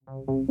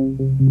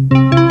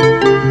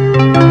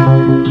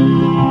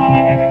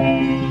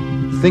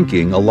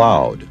Thinking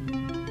Aloud.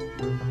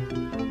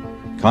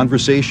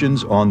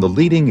 Conversations on the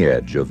leading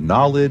edge of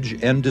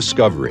knowledge and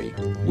discovery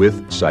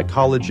with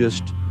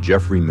psychologist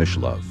Jeffrey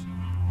Mishlove.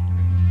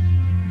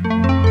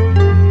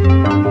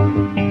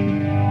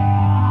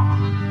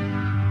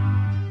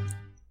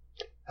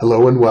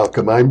 Hello and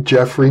welcome. I'm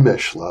Jeffrey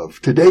Mishlove.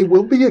 Today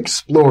we'll be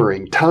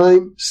exploring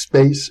time,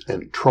 space,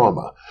 and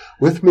trauma.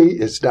 With me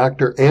is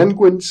Dr.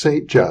 Angwin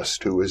St.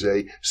 Just, who is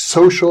a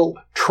social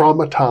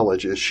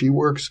traumatologist. She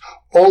works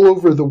all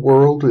over the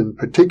world, in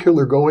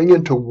particular going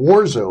into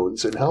war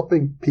zones and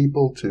helping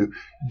people to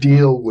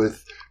deal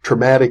with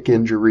traumatic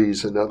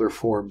injuries and other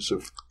forms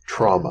of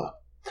trauma.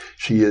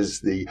 She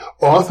is the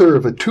author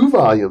of a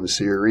 2-volume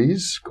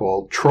series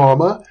called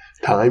Trauma,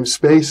 Time,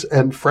 Space,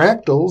 and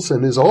Fractals,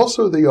 and is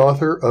also the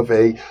author of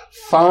a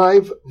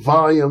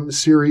 5-volume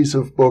series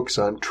of books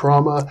on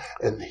trauma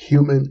and the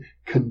human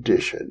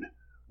condition.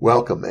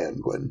 Welcome,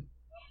 Angwin.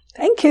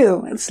 Thank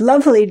you. It's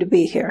lovely to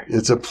be here.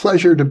 It's a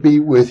pleasure to be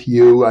with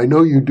you. I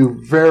know you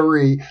do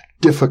very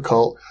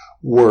difficult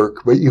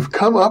work, but you've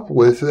come up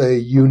with a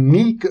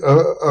unique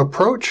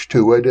approach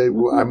to it.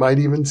 I might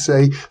even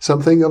say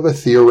something of a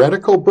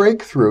theoretical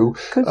breakthrough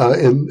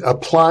in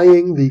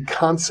applying the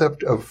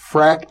concept of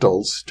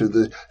fractals to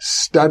the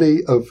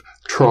study of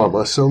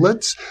trauma. So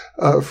let's,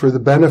 for the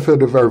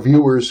benefit of our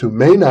viewers who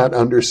may not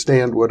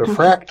understand what a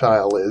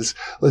fractile is,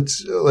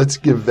 let's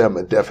give them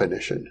a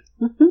definition.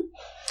 Mm-hmm.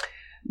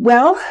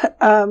 Well,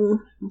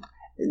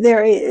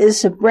 there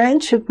is a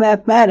branch of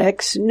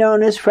mathematics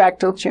known as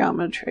fractal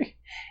geometry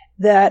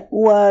that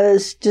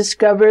was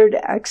discovered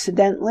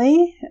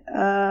accidentally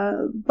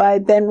by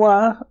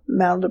Benoit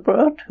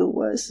Mandelbrot, who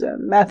was a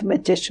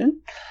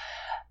mathematician.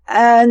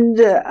 And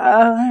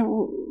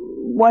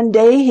one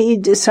day he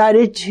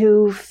decided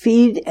to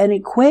feed an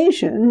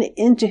equation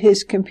into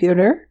his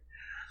computer.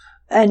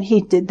 And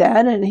he did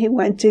that, and he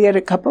went to get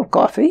a cup of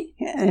coffee,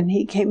 and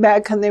he came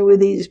back, and there were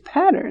these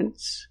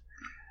patterns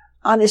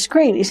on his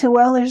screen. He said,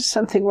 well, there's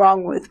something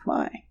wrong with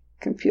my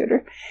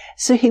computer.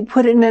 So he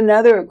put in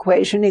another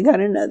equation, he got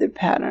another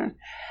pattern.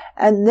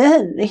 And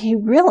then he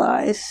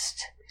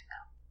realized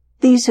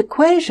these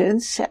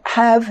equations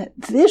have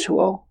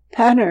visual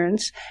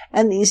patterns,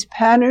 and these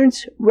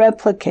patterns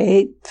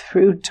replicate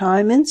through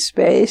time and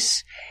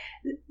space,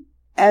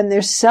 and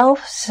they're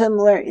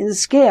self-similar in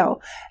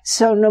scale.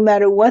 So no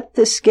matter what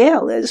the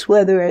scale is,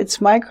 whether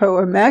it's micro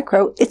or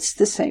macro, it's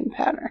the same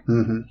pattern.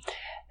 Mm-hmm.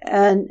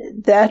 And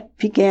that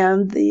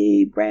began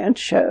the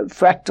branch of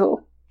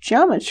fractal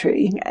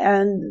geometry,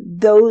 and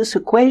those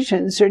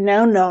equations are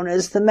now known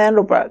as the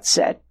Mandelbrot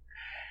set.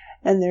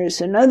 And there's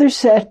another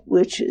set,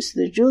 which is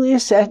the Julia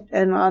set,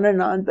 and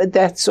on, but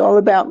that's all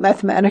about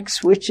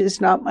mathematics, which is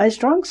not my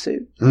strong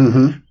suit.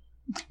 Mm-hmm.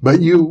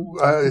 But you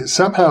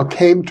somehow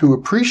came to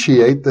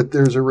appreciate that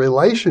there's a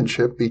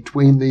relationship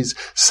between these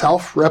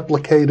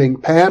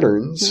self-replicating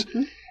patterns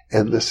mm-hmm.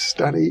 and the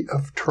study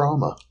of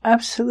trauma.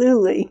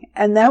 Absolutely.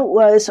 And that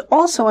was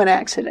also an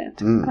accident.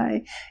 Mm.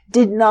 I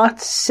did not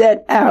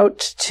set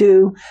out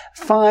to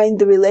find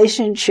the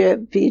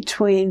relationship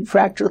between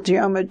fractal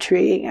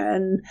geometry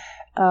and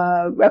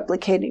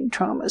replicating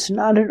traumas.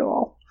 Not at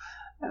all.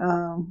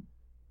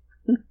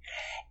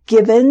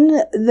 Given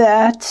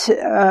that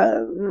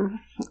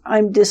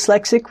I'm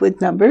dyslexic with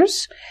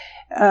numbers,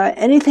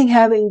 anything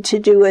having to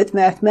do with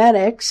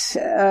mathematics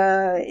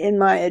in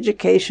my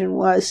education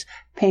was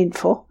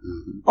painful,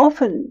 mm-hmm.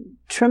 often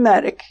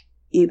traumatic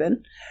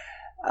even.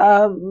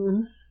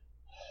 And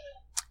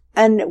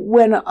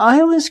when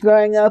I was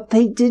growing up,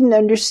 they didn't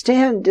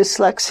understand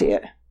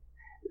dyslexia,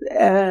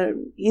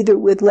 either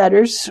with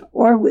letters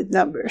or with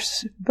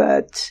numbers.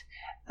 But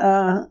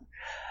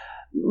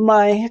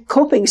my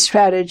coping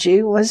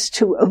strategy was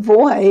to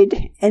avoid,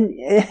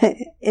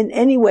 in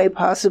any way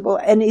possible,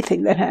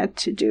 anything that had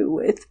to do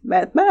with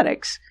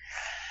mathematics.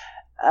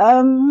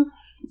 And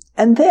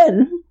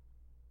then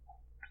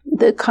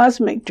the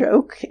cosmic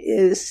joke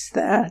is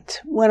that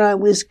when I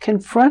was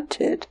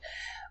confronted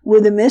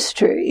with a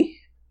mystery,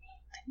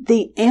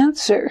 the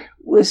answer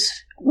was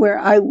where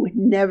I would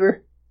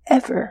never,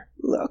 ever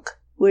look,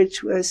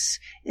 which was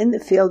in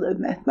the field of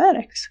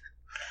mathematics.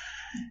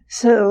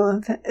 So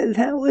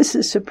that was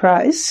a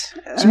surprise.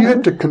 So you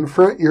had to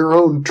confront your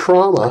own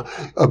trauma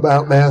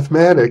about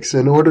mathematics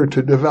in order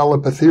to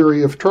develop a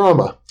theory of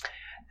trauma.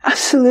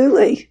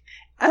 Absolutely.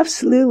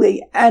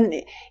 Absolutely. And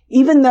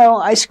even though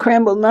I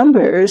scramble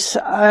numbers,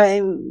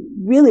 I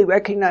really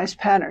recognize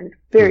pattern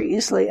very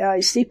easily. I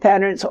see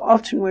patterns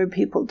often where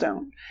people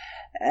don't.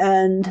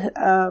 And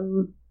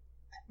the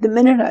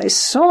minute I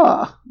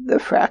saw the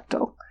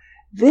fractal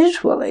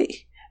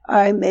visually,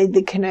 I made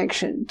the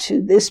connection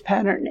to this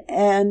pattern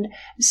and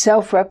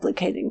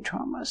self-replicating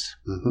traumas.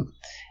 Mm-hmm.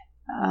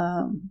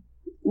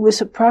 It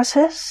was a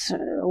process,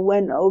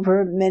 went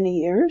over many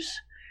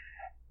years.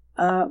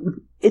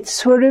 It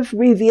sort of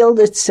revealed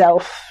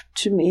itself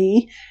to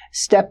me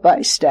step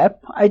by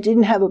step. I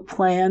didn't have a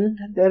plan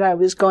that I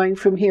was going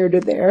from here to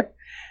there.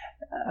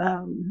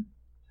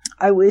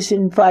 I was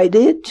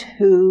invited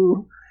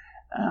to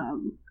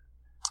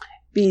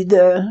be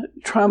the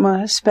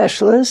trauma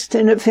specialist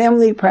in a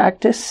family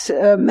practice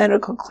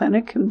medical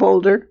clinic in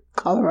Boulder,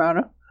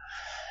 Colorado.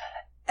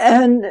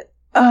 And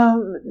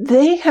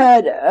they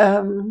had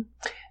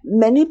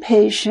many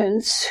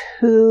patients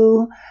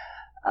who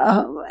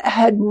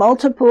had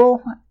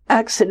multiple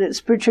accidents,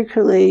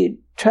 particularly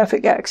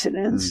traffic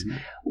accidents,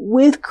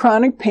 with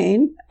chronic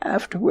pain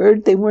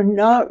afterward. They were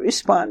not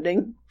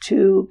responding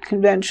to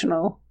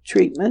conventional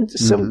treatment,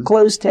 some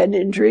closed head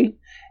injury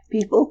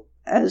people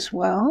as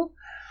well.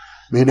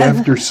 I mean,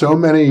 after so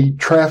many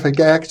traffic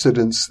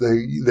accidents,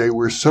 they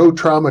were so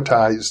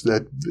traumatized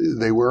that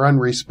they were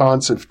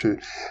unresponsive to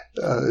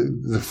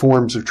the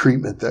forms of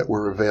treatment that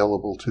were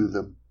available to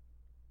them.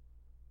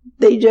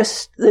 They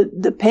just,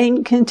 the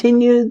pain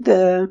continued,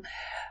 the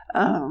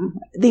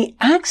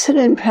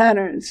accident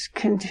patterns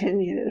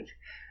continued,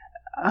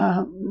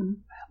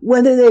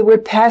 whether they were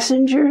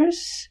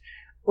passengers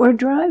or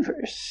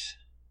drivers.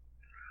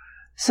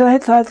 So I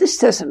thought, this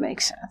doesn't make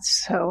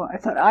sense. So I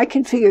thought, I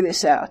can figure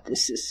this out.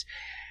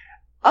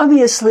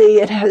 Obviously,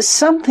 it has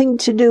something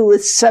to do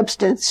with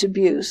substance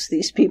abuse.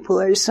 These people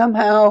are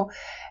somehow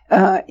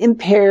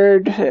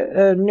impaired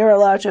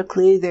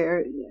neurologically.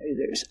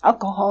 There's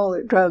alcohol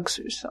or drugs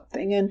or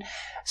something. And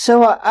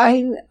so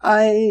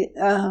I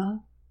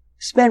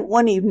spent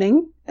one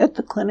evening at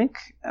the clinic.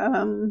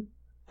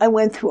 I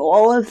went through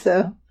all of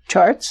the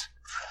charts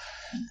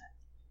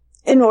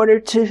in order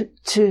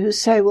to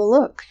say, well,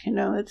 look,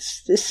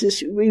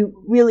 we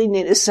really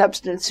need a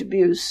substance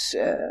abuse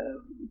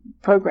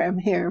program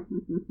here.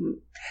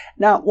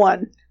 Not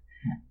one.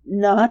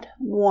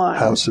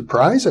 How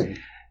surprising.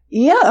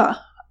 Yeah.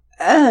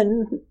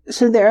 And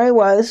so there I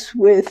was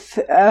with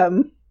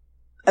a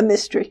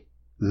mystery.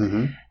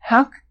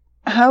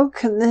 How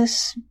can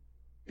this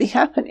be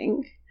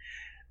happening?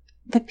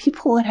 That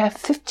people would have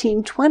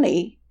 15,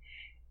 20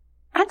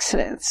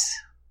 accidents.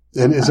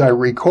 And as I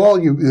recall,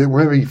 there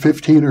were maybe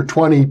 15 or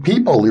 20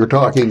 people you're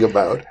talking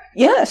about.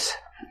 Yes,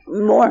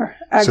 more,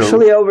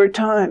 actually, over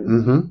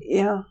time.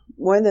 Yeah,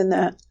 more than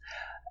that.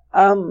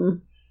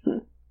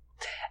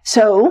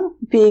 So,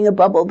 being a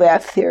bubble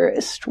bath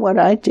theorist, what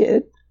I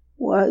did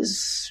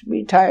was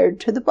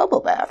retired to the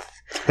bubble bath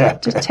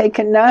to take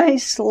a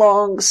nice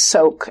long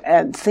soak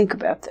and think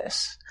about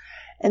this.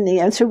 And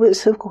the answer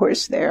was, of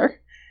course,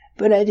 there,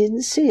 but I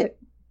didn't see it.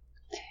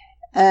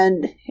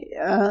 And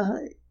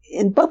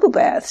in bubble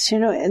baths,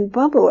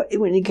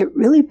 when you get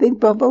really big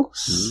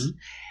bubbles,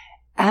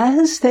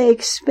 as they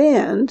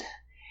expand,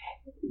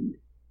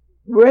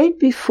 right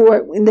before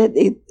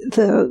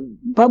the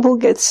bubble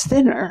gets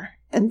thinner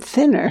and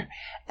thinner,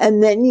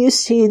 and then you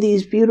see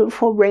these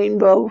beautiful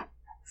rainbow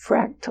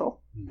fractal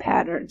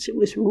patterns. It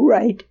was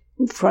right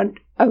in front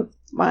of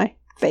my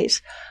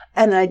face,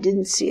 and I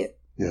didn't see it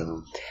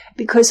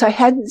because I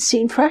hadn't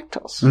seen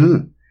fractals.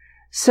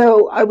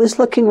 So I was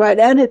looking right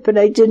at it, but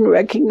I didn't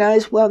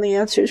recognize, well, the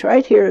answer's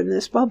right here in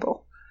this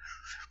bubble.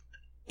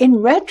 In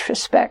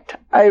retrospect,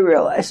 I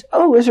realized,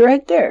 it was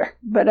right there,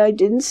 but I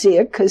didn't see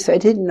it because I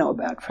didn't know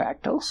about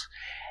fractals.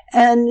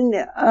 And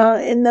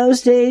in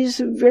those days,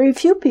 very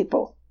few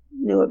people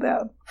knew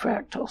about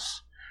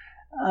fractals.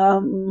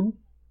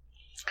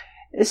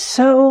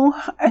 So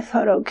I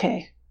thought,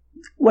 okay,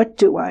 what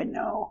do I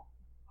know?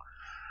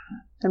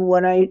 And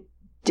what I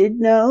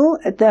did know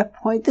at that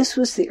point, this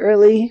was the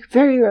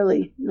very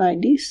early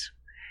 90s,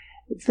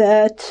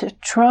 that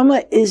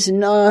trauma is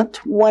not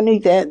one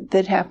event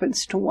that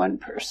happens to one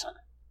person.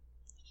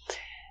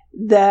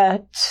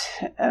 That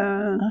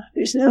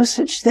there's no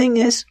such thing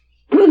as,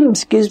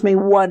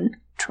 one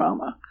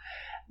trauma.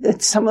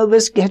 That some of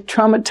us get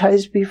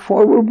traumatized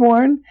before we're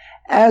born,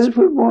 as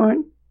we're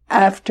born,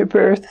 after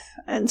birth,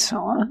 and so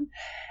on.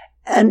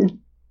 And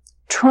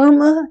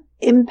trauma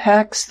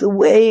impacts the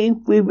way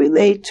we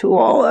relate to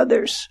all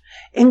others,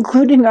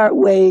 including our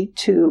way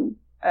to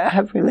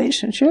have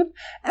relationship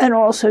and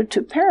also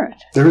to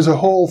parent. There's a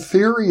whole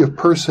theory of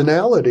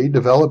personality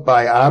developed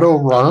by Otto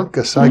Rank,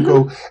 a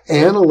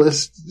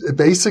psychoanalyst,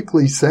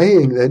 basically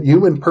saying that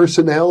human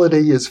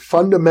personality is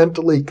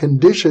fundamentally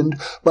conditioned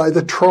by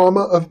the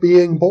trauma of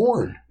being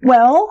born.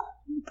 Well,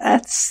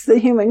 that's the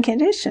human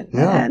condition.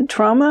 Yeah. And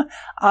trauma,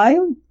 I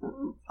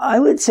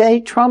would say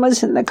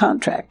trauma's in the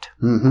contract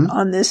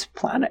on this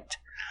planet.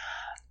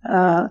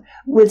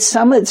 With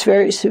some, it's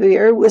very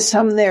severe. With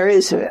some, there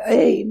is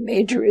a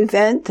major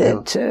event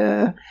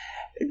that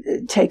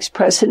takes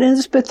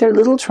precedence, but they're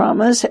little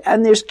traumas,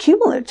 and there's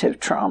cumulative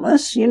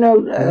traumas.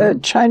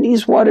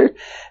 Chinese water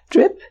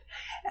drip,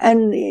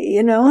 and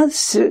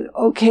it's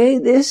okay,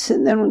 this,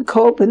 and then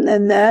cope, and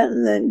then that,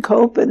 and then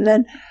cope, and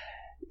then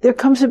there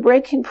comes a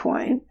breaking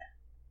point,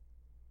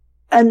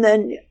 and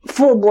then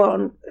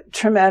full-blown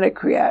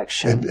traumatic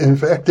reaction. In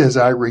fact, as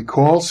I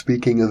recall,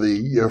 speaking of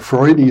the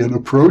Freudian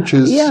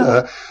approaches,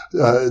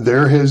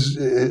 there has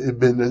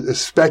been a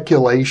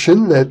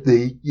speculation that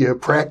the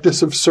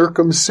practice of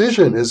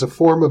circumcision is a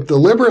form of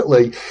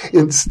deliberately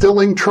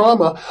instilling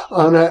trauma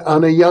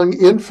on a young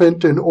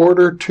infant in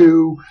order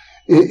to,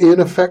 in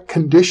effect,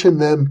 condition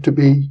them to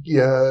be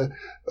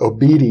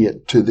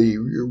obedient to the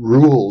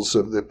rules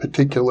of the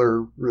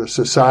particular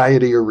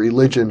society or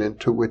religion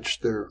into which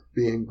they're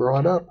being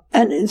brought up.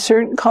 And in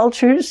certain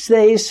cultures,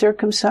 they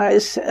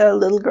circumcise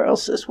little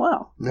girls as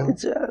well. Yeah.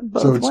 It's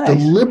both So it's ways.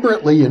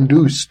 deliberately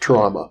induced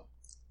trauma.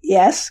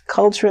 Yes,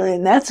 culturally,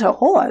 and that's a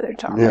whole other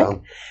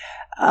topic.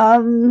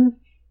 Yeah.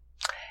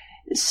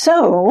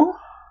 So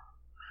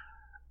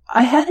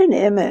I had an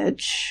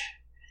image,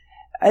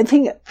 I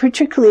think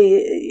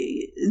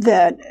particularly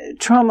that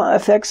trauma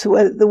affects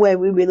the way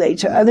we relate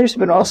to others,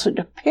 but also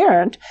to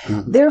parent.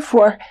 Mm-hmm.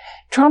 Therefore,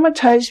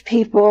 traumatized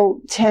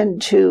people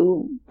tend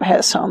to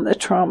pass on the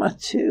trauma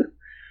to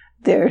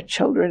their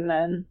children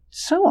and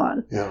so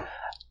on. Yeah.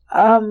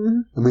 I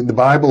mean, the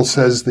Bible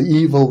says the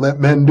evil that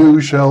men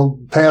do shall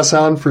pass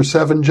on for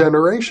 7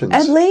 generations.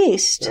 At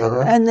least.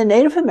 Uh-huh. And the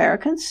Native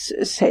Americans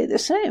say the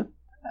same.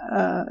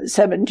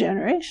 7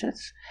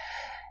 generations.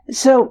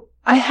 So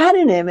I had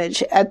an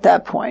image at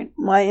that point.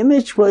 My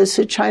image was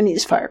a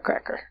Chinese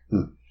firecracker.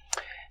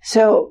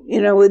 So,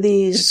 with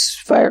these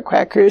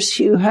firecrackers,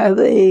 you have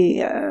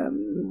a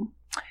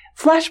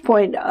flash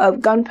point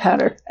of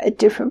gunpowder at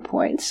different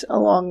points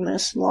along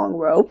this long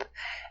rope.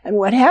 And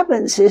what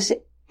happens is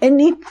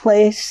any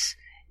place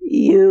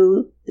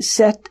you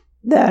set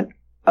that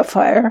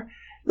afire,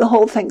 the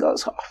whole thing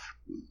goes off.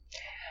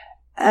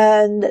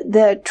 And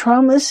that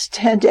traumas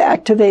tend to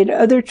activate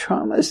other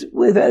traumas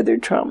with other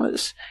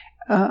traumas.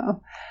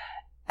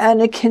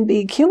 And it can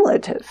be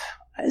cumulative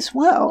as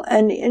well.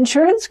 And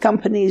insurance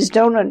companies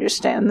don't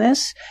understand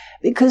this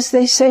because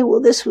they say, well,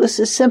 this was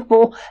a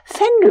simple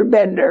fender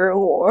bender,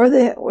 or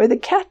the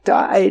cat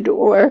died,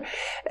 or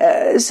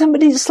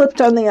somebody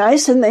slipped on the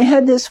ice and they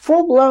had this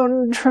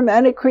full-blown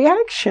traumatic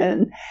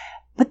reaction.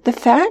 But the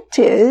fact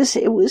is,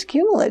 it was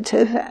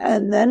cumulative,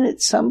 and then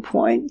at some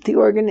point, the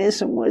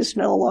organism was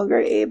no longer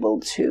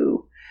able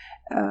to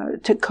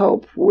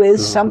cope with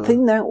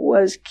something that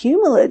was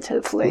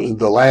cumulatively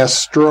the last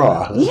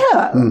straw.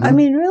 Yeah, I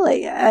mean,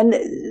 really. And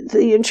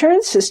the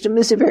insurance system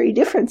is a very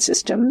different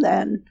system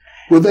than...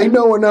 Well, they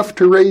know enough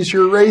to raise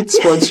your rates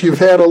once you've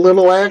had a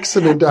little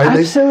accident.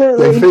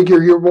 Absolutely. They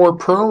figure you're more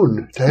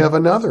prone to have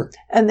another.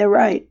 And they're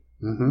right.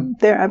 Mm-hmm.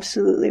 They're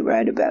absolutely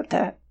right about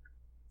that.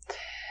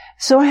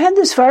 So I had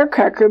this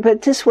firecracker,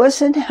 but this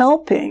wasn't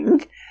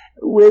helping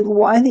with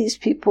why these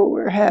people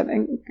were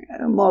having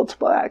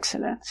multiple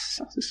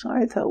accidents. So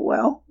I thought,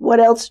 well, what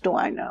else do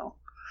I know?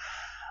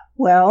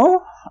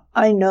 Well,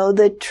 I know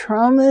that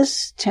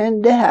traumas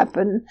tend to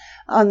happen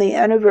on the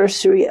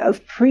anniversary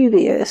of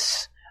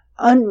previous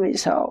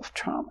unresolved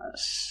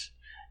traumas.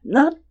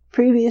 Not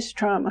previous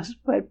traumas,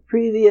 but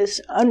previous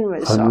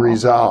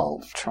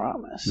unresolved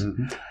traumas.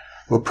 Mm-hmm.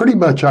 Well, pretty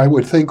much I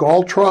would think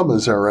all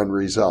traumas are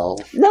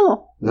unresolved.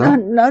 No? Not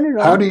at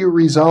all. How do you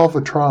resolve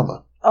a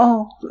trauma?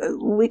 Oh,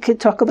 we could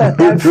talk about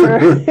that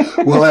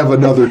for... We'll have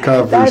another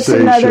conversation. That's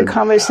another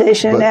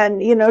conversation.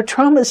 But,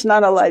 trauma is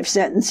not a life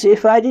sentence.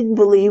 If I didn't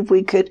believe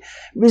we could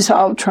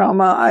resolve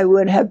trauma, I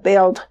would have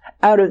bailed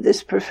out of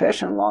this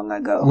profession long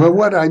ago. Well,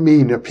 what I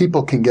mean, if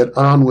people can get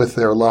on with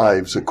their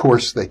lives, of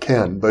course they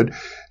can, but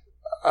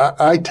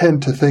I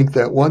tend to think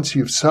that once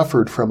you've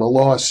suffered from a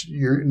loss,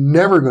 you're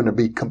never going to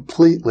be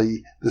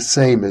completely the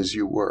same as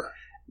you were.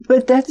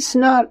 But that's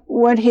not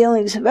what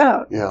healing's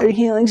about. Yeah.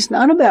 Healing's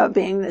not about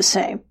being the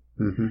same.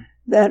 Mm-hmm.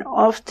 That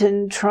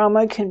often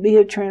trauma can be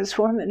a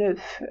transformative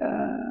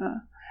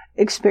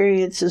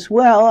experience as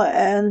well.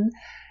 And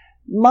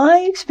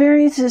my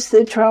experience is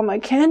that trauma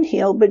can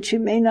heal, but you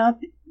may not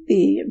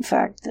be, in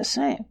fact, the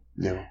same.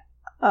 Yeah.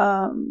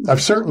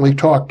 I've certainly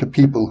talked to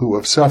people who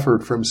have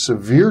suffered from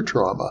severe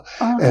trauma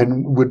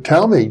and would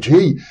tell me,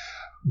 gee,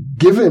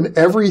 given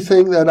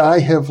everything that I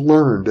have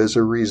learned as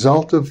a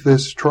result of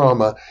this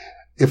trauma,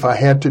 if I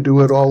had to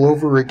do it all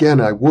over again,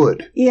 I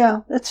would.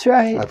 Yeah, that's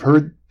right. I've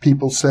heard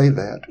people say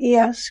that.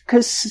 Yes,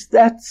 because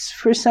that's,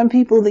 for some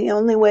people, the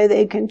only way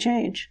they can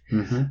change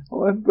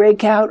or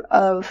break out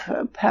of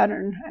a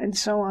pattern and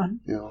so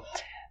on. Yeah.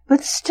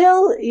 But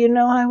still,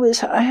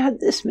 I had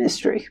this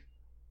mystery.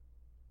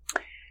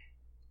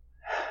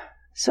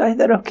 So I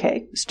thought,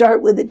 okay,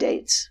 start with the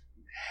dates.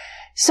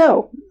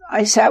 So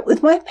I sat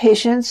with my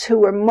patients, who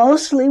were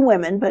mostly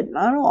women, but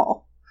not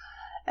all.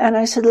 And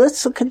I said,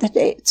 let's look at the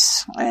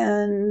dates.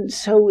 And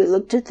so we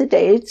looked at the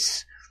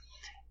dates.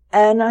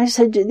 And I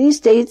said, do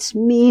these dates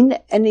mean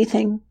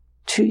anything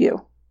to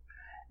you?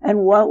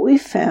 And what we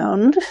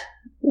found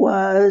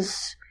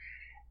was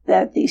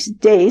that these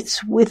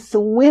dates with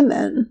the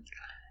women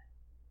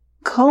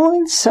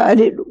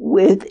coincided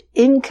with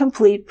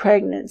incomplete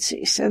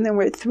pregnancies. And there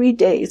were 3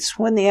 dates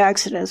when the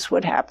accidents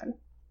would happen.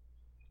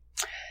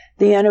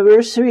 The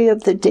anniversary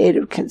of the date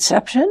of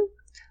conception,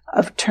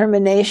 of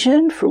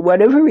termination for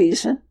whatever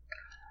reason,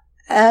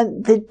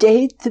 and the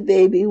date the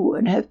baby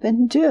would have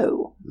been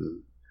due.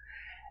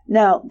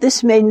 Now,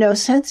 this made no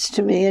sense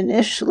to me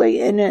initially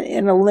in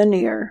a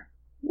linear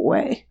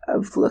way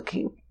of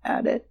looking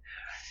at it.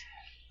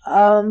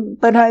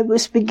 But I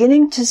was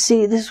beginning to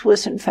see this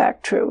was in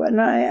fact true, and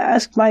I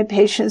asked my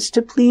patients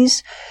to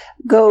please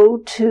go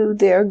to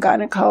their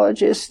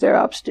gynecologist, their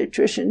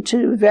obstetrician,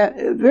 to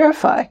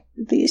verify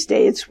these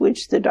dates,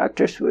 which the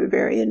doctors were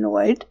very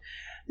annoyed.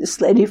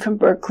 This lady from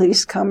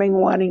Berkeley's coming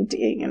wanting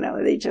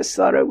to, they just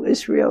thought it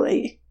was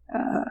really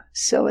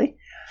silly.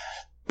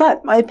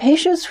 But my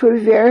patients were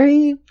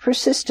very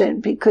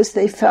persistent because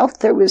they felt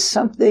there was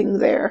something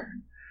there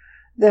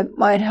that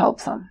might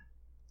help them.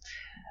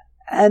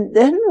 And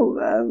then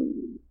a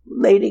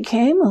lady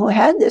came who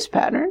had this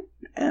pattern,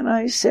 and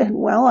I said,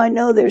 well, I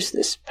know there's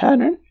this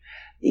pattern.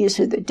 These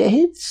are the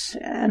dates,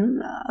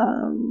 and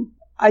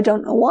I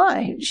don't know why.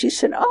 And she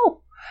said,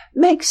 oh,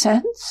 makes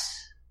sense.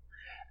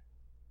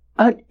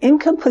 An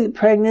incomplete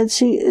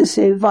pregnancy is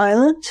a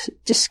violent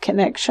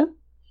disconnection,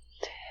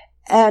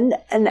 and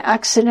an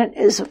accident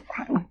is a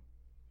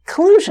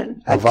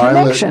collusion, a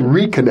violent connection.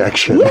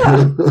 Reconnection.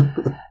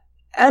 Yeah.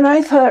 And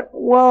I thought,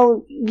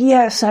 well,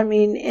 yes,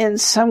 in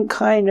some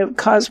kind of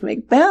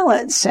cosmic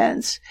balance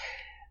sense.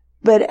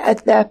 But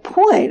at that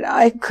point,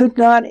 I could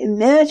not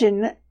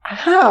imagine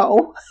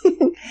how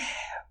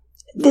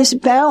this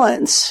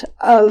balance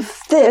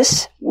of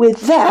this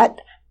with that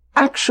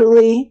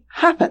actually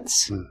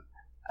happens.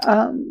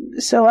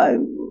 So I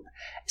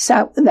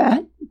sat with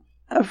that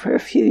for a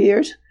few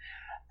years,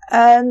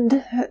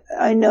 and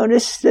I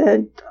noticed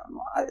that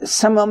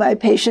some of my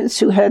patients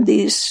who had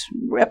these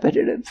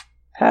repetitive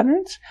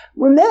patterns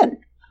were men.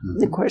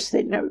 Mm-hmm. Of course,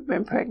 they'd never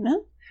been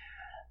pregnant.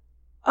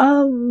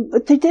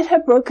 But they did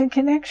have broken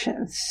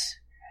connections.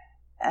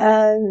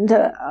 And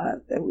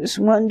there was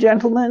one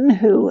gentleman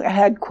who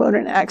had, quote,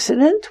 an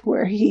accident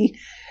where he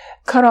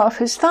cut off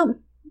his thumb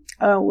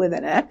with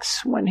an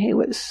axe when he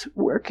was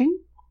working.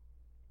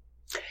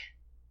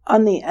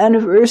 On the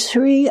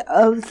anniversary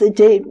of the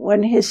date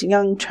when his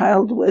young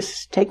child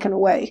was taken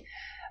away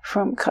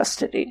from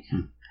custody.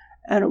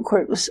 And of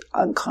course, it was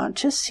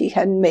unconscious. He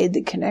hadn't made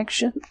the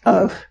connection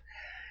of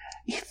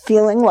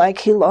feeling like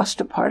he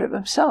lost a part of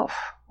himself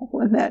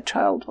when that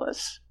child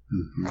was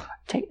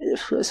taken.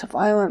 This was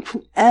violent,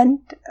 and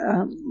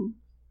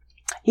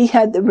he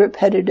had the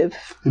repetitive.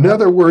 In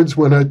other words,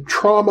 when a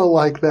trauma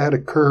like that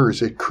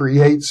occurs, it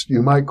creates,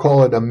 you might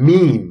call it a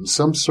meme,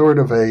 some sort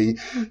of a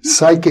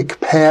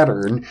psychic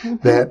pattern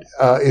that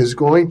is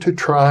going to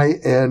try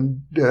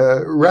and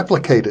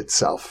replicate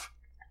itself.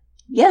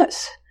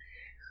 Yes.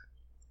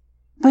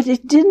 But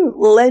it didn't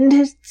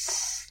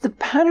the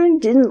pattern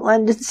didn't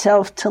lend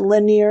itself to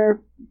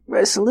linear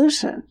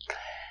resolution.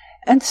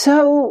 And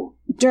so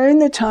during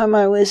the time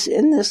I was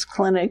in this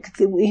clinic,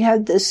 we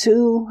had the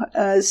Sioux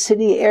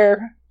City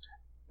Air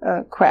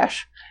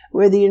crash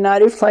where the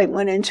United flight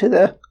went into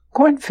the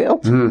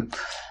cornfield.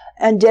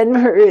 And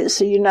Denver is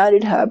a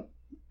United hub.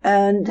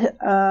 And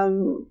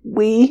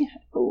we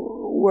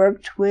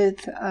worked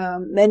with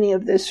many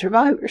of the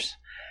survivors.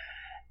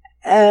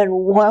 And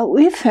what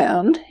we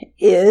found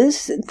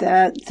is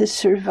that the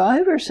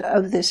survivors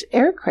of this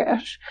air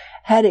crash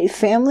had a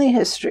family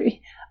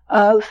history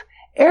of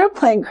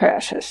airplane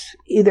crashes,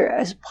 either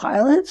as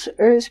pilots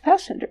or as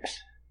passengers.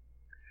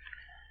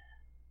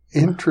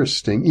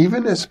 Interesting.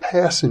 Even as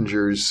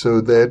passengers, so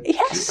that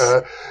yes.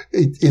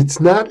 It's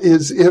not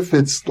as if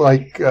it's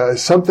like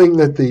something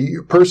that the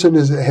person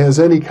has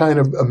any kind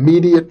of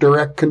immediate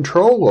direct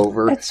control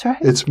over. That's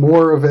right. It's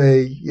more of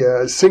a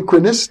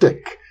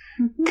synchronistic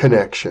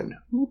connection,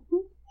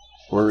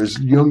 or as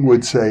Jung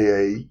would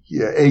say,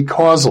 a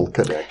causal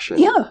connection.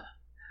 Yeah.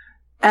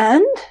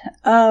 And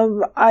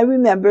I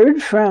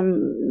remembered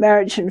from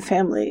marriage and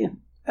family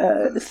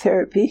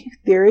therapy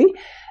theory,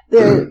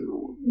 the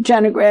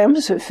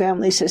genograms of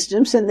family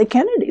systems, and the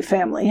Kennedy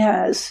family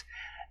has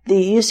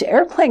these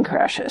airplane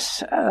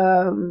crashes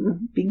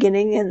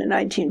beginning in the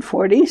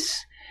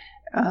 1940s.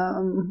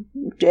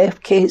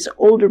 JFK's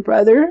older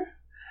brother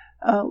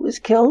was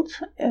killed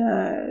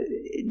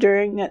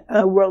during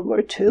World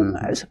War II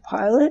as a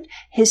pilot.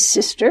 His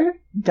sister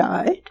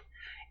died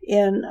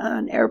in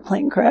an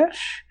airplane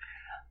crash.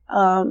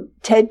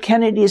 Ted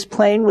Kennedy's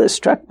plane was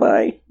struck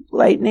by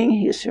lightning.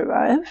 He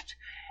survived.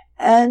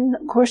 And,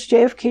 of course,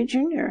 JFK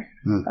Jr.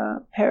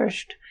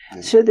 Perished.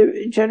 So there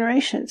were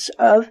generations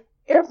of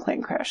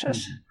airplane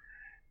crashes.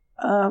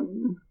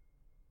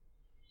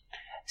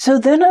 So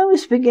then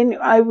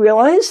I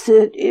realized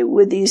that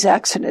with these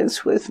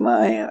accidents with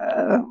my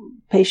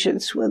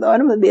patients with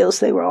automobiles,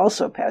 they were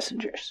also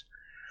passengers.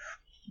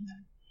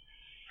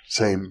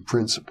 Same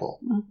principle.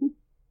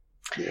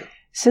 Yeah.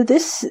 So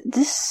this,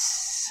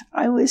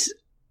 I was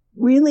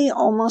really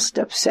almost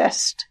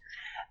obsessed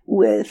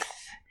with,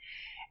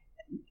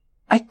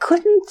 I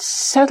couldn't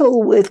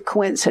settle with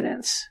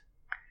coincidence.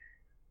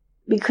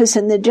 Because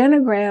in the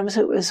genograms,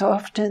 it was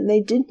often,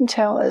 they didn't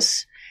tell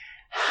us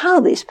how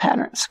these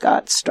patterns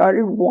got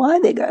started, why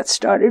they got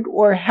started,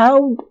 or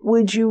how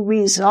would you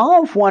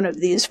resolve one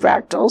of these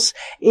fractals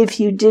if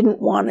you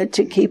didn't want it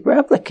to keep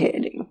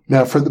replicating.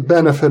 Now, for the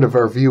benefit of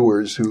our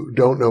viewers who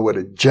don't know what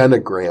a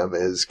genogram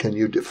is, can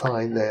you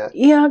define that?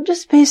 Yeah,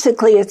 just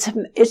basically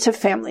it's a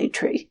family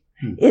tree.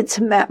 It's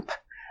a map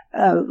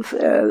of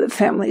the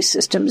family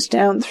systems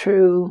down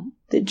through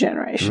the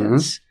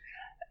generations.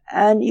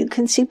 and you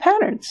can see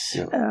patterns.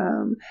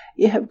 Yeah.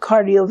 You have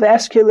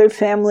cardiovascular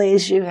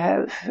families, you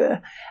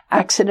have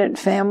accident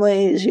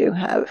families, you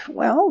have,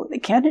 the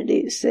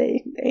Kennedys,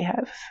 they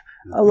have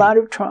a lot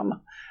of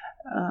trauma,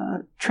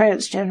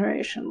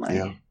 transgenerationally.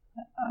 Yeah.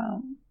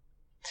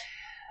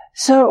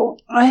 So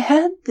I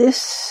had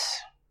this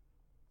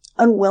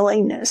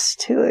unwillingness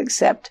to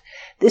accept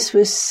this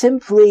was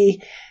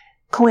simply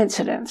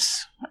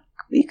coincidence,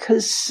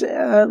 because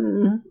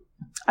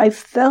I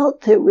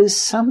felt there was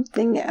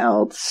something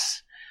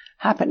else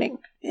happening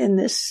in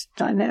this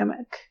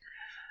dynamic.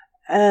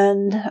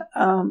 And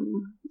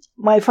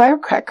my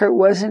firecracker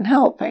wasn't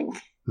helping.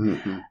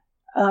 Mm-hmm.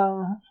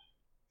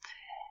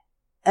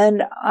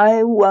 And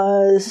I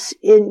was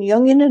in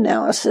Jungian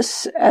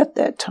analysis at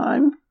that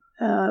time,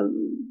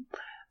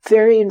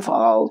 very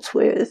involved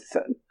with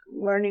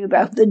learning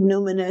about the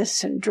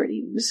numinous and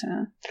dreams.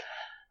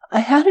 I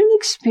had an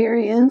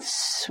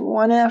experience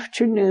one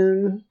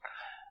afternoon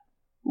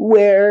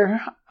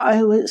where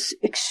I was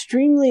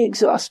extremely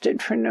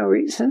exhausted for no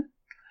reason.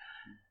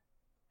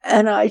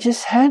 And I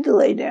just had to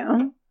lay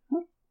down.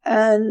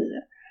 And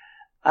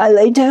I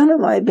lay down in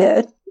my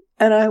bed,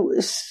 and I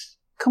was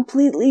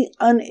completely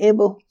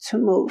unable to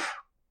move.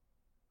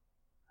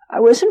 I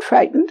wasn't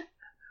frightened.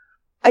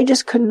 I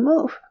just couldn't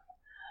move.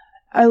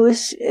 I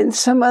was in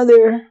some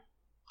other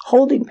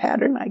holding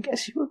pattern, I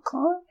guess you would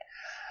call it.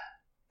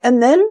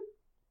 And then,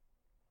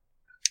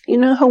 you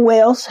know how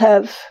whales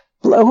have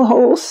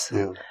blowholes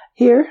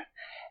here?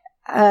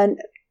 And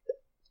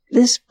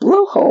this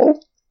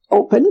blowhole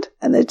opened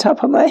at the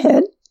top of my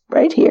head,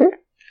 right here.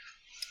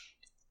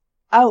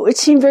 Oh, it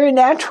seemed very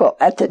natural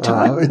at the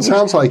time. It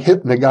sounds like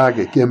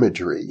hypnagogic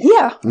imagery.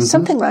 Yeah,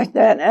 something like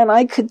that. And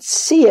I could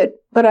see it,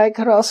 but I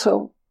could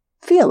also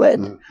feel it.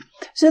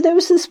 So there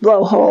was this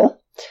blowhole.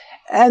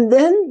 And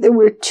then there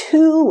were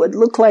two what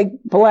looked like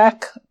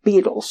black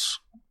beetles.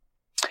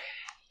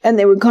 And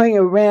they were going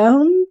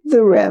around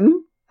the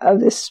rim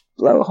of this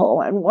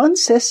blowhole. And one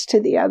says to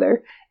the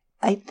other,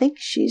 I think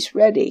she's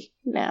ready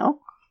now.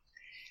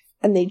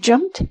 And they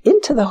jumped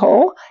into the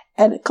hole,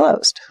 and it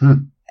closed.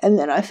 And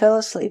then I fell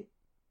asleep.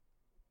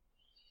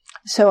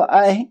 So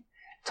I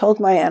told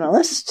my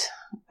analyst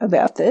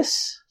about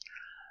this,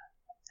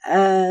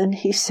 and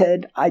he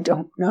said, I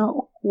don't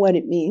know what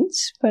it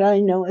means, but I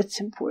know it's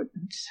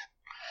important.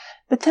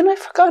 But then I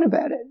forgot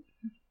about it.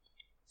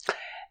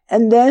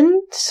 And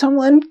then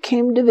someone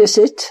came to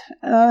visit,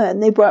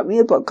 and they brought me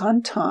a book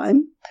on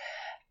time.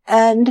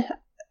 And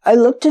I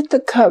looked at the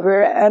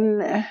cover,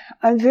 and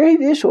I'm very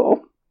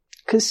visual,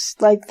 because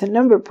like the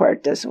number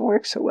part doesn't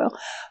work so well.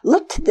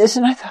 Looked at this,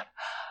 and I thought,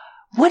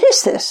 what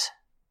is this?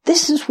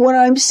 This is what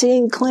I'm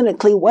seeing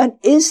clinically. What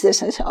is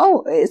this? I said,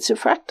 oh, it's a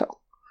fractal.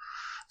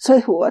 So I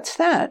said, what's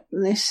that?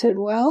 And they said,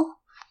 well,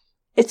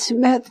 it's a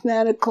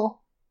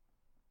mathematical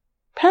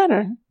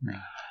pattern.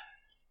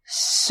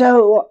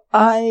 So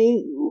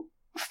I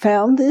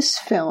found this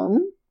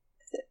film,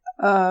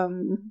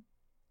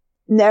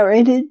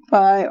 narrated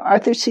by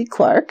Arthur C.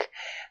 Clarke,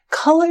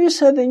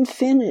 Colors of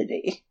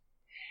Infinity.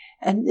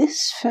 And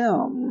this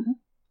film,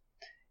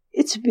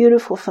 it's a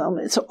beautiful film.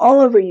 It's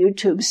all over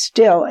YouTube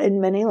still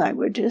in many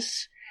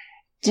languages.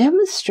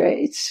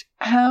 Demonstrates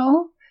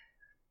how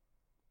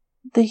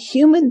the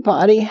human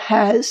body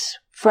has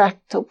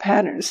fractal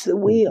patterns, that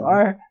we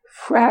are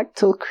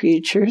fractal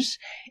creatures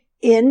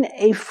in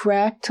a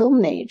fractal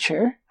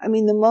nature. I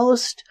mean, the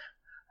most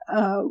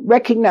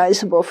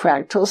recognizable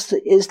fractals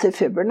is the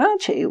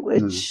Fibonacci,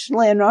 which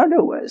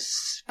Leonardo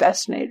was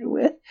fascinated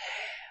with.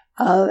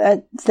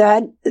 That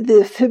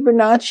the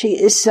Fibonacci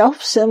is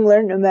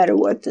self-similar no matter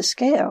what the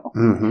scale.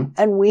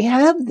 And we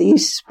have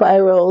these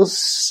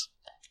spirals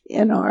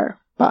in our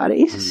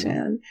bodies,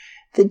 and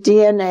the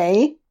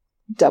DNA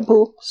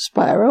double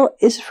spiral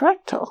is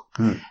fractal.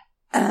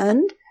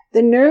 And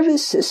the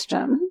nervous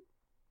system,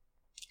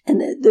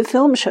 and the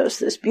film shows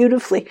this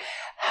beautifully,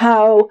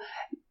 how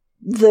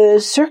the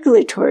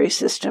circulatory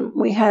system,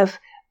 we have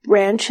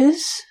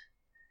branches,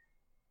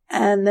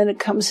 and then it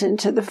comes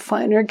into the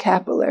finer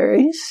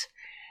capillaries,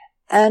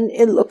 and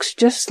it looks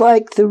just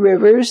like the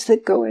rivers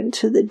that go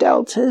into the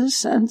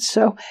deltas. And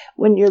so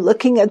when you're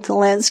looking at the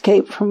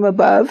landscape from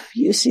above,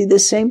 you see the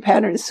same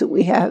patterns that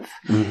we have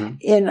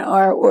in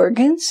our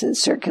organs and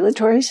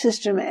circulatory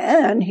system.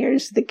 And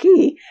here's the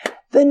key,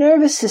 the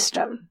nervous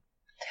system.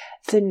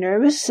 The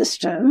nervous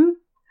system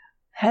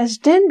has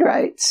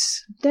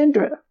dendrites,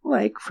 dendra,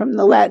 like from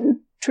the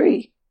Latin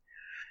tree.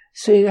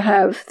 So you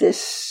have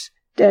this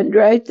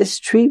dendrite, this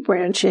tree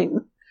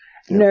branching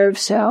nerve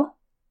cell.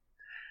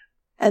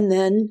 And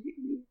then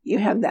you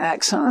have the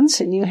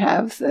axons, and you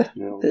have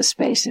the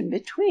space in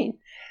between.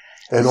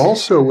 And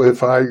also,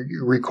 if I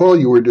recall,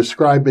 you were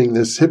describing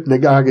this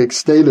hypnagogic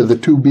state of the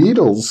two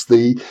beetles.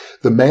 The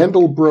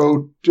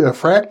Mandelbrot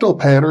fractal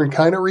pattern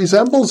kind of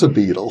resembles a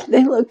beetle.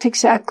 They looked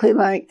exactly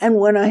like, and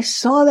when I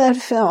saw that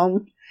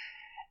film,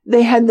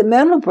 they had the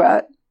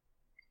Mandelbrot,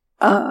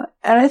 and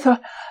I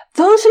thought,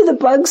 those are the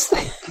bugs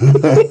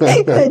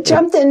that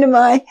jumped into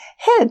my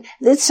head,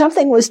 that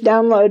something was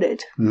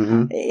downloaded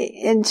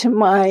into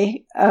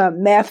my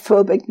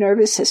math-phobic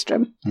nervous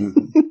system,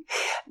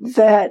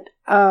 that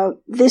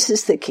this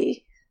is the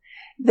key,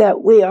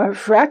 that we are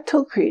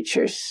fractal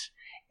creatures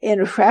in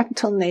a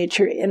fractal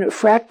nature, in a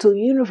fractal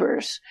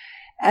universe.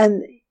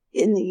 And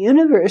in the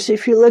universe,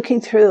 if you're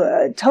looking through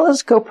a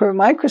telescope or a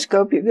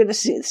microscope, you're going to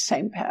see the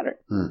same pattern,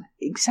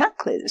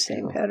 exactly the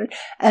same pattern,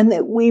 and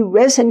that we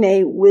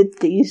resonate with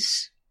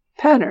these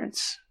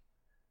patterns.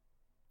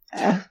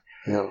 Now,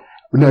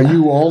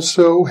 you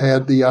also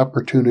had the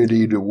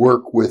opportunity to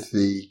work with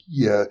the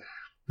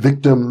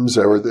victims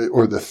or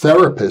the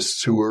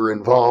therapists who were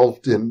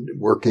involved in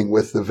working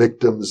with the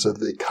victims of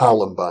the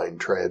Columbine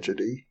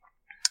tragedy.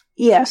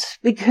 Yes,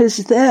 because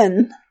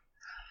then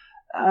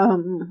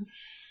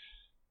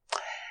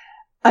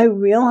I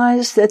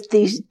realized that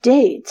these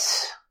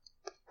dates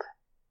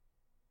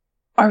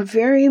are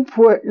very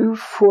important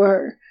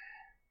for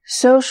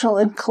social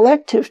and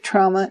collective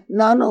trauma,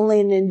 not only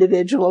in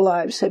individual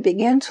lives. I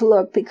began to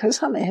look,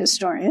 because I'm a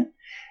historian,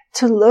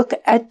 to look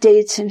at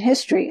dates in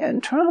history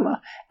and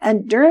trauma.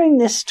 And during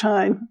this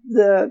time,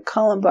 the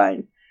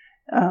Columbine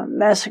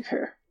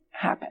massacre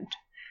happened.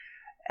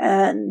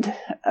 And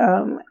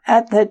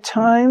at that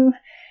time,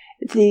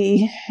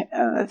 the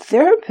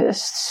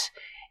therapists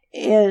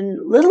in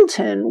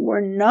Littleton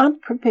were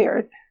not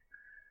prepared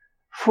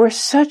for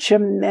such a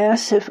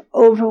massive,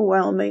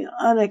 overwhelming,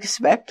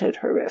 unexpected,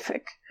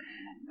 horrific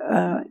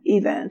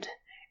event.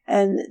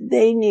 And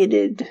they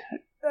needed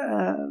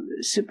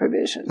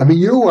supervision. I mean,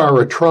 you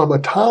are a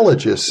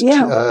traumatologist,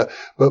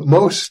 but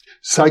most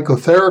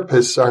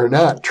psychotherapists are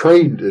not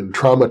trained in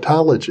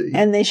traumatology.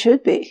 And they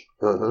should be.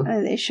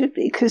 And they should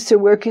be, because they're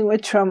working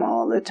with trauma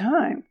all the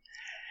time.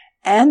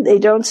 And they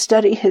don't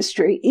study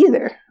history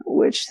either,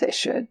 which they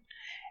should.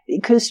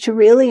 Because to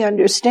really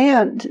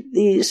understand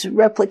these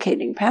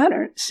replicating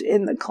patterns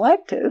in the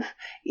collective,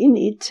 you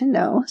need to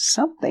know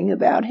something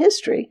about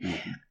history.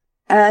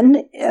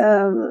 And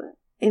in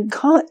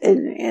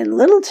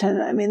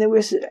Littleton, I mean, there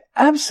was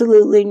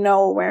absolutely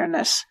no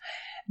awareness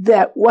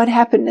that what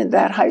happened in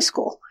that high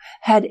school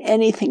had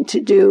anything to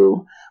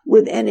do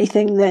with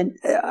anything that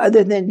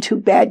other than two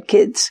bad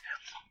kids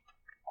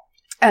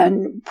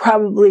and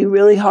probably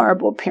really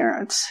horrible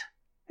parents,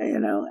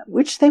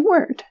 which they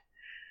weren't.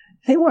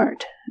 They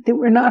weren't. They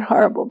were not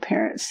horrible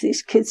parents.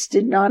 These kids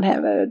did not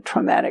have a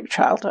traumatic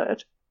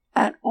childhood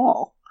at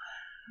all.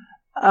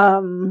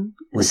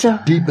 Which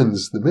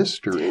deepens the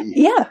mystery.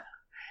 Yeah.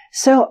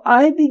 So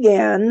I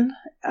began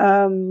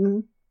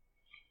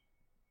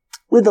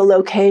with a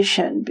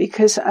location,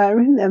 because I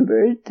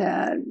remembered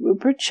that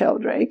Rupert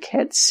Sheldrake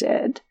had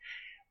said,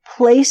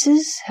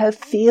 places have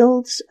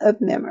fields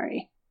of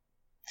memory.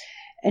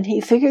 And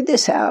he figured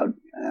this out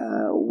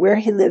where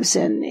he lives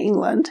in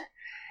England,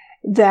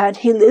 that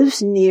he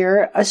lives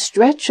near a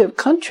stretch of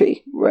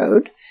country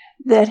road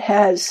that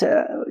has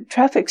a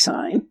traffic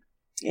sign.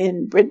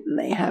 In Britain,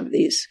 they have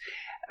these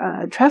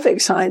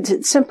traffic signs.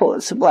 It's simple.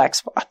 It's a black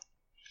spot.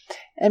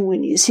 And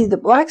when you see the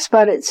black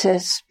spot, it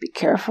says, be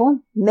careful.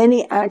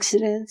 Many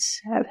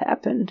accidents have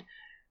happened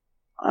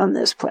on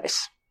this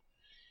place.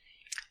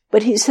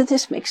 But he said,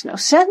 this makes no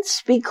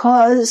sense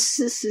because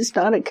this is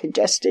not a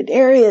congested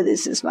area.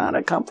 This is not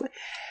a complex.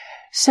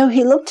 So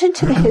he looked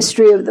into the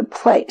history of the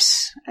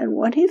place. And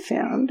what he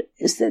found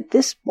is that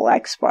this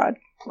black spot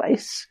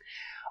place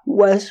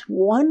was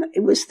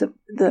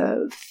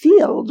the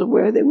field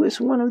where there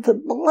was one of the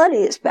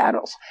bloodiest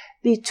battles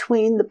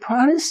between the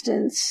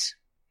Protestants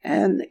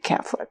and the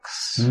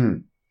Catholics.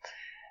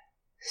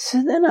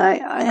 So then I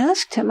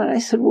asked him, and I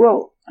said,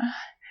 well,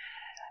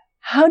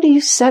 how do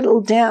you settle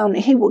down?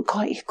 He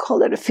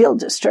called it a field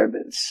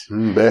disturbance.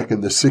 Back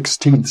in the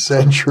 16th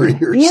century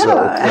or so.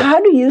 Yeah, how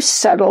do you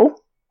settle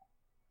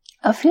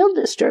a field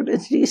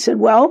disturbance? He said,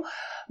 well,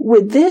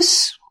 with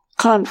this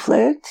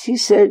conflict, he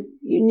said,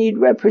 you need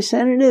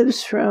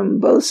representatives from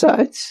both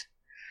sides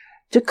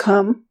to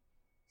come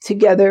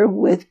together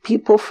with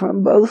people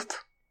from both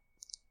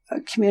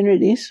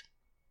communities.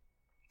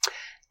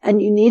 And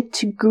you need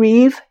to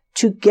grieve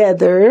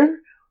together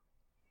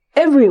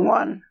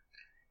everyone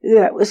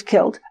that was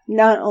killed,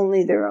 not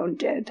only their own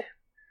dead.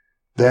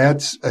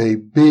 That's a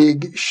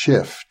big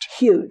shift.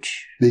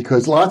 Huge.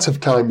 Because lots of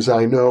times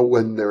I know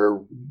when there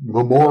are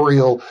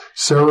memorial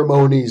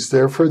ceremonies,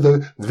 they're for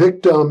the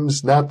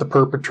victims, not the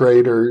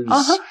perpetrators.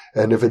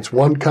 And if it's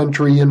one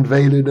country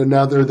invaded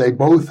another, they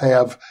both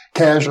have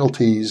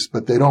casualties,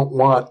 but they don't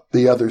want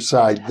the other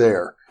side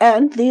there.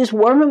 And these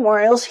war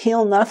memorials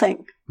heal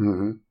nothing.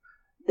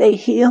 They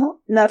heal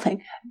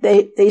nothing.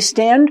 They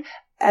stand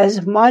as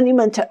a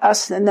monument to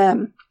us and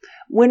them,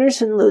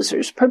 winners and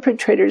losers,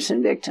 perpetrators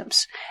and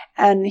victims.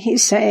 And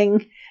he's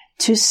saying,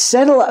 to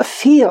settle a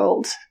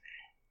field,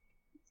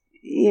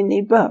 you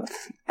need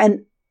both.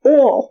 And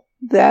all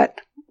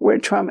that were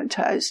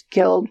traumatized,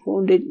 killed,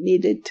 wounded,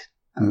 needed.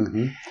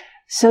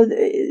 So,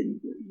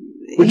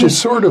 which is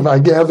sort of, I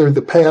gather,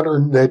 the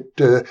pattern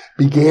that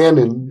began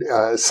in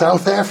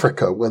South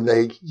Africa when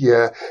they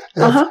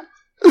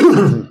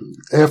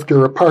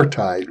after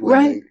apartheid, when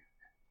right.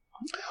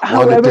 they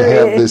wanted to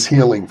have this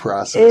healing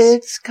process.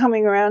 It's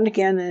coming around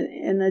again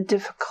in a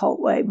difficult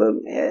way, but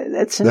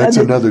that's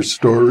another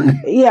story.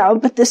 Yeah,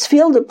 but this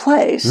field of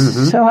plays.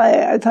 Mm-hmm. So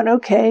I thought,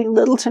 okay,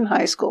 Littleton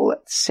High School,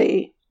 let's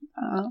see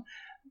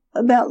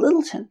about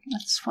Littleton.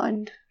 Let's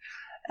find.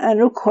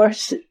 And of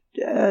course,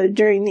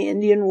 during the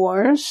Indian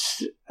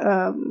Wars,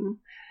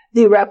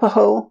 the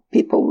Arapaho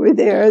people were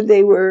there.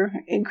 They were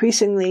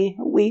increasingly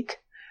weak.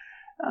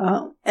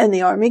 And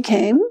the army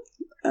came,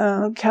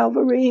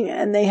 cavalry,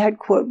 and they had,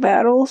 quote,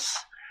 battles,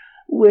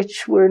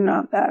 which were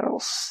not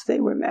battles. They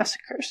were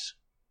massacres.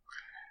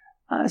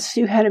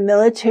 So you had a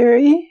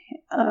military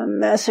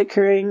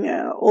massacring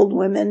old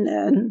women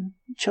and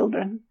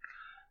children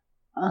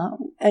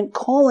and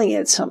calling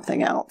it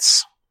something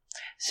else.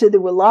 So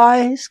there were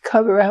lies,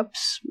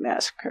 cover-ups,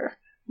 massacre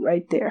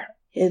right there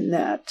in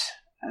that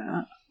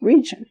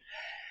region.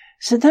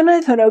 So then I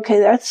thought, okay,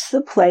 that's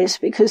the place,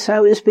 because I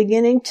was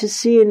beginning to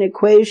see an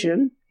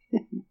equation,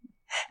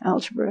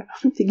 algebra,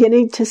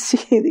 beginning to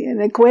see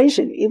an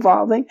equation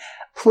evolving,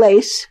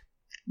 place,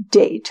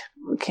 date,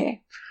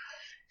 okay.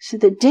 So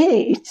the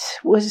date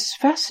was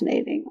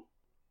fascinating.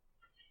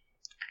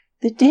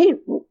 The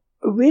date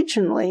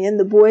originally in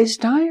the boys'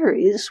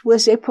 diaries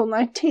was April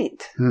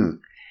 19th.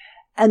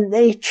 And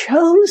they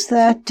chose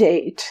that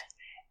date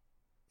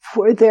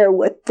for their,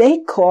 what they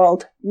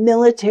called,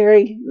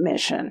 military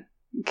mission.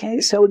 Okay,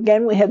 so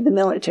again, we have the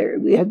military.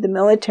 We have the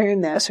military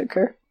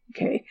massacre.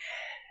 Okay.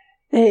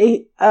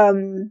 They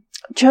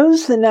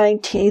chose the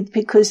 19th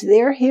because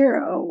their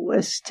hero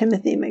was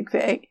Timothy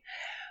McVeigh,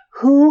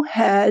 who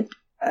had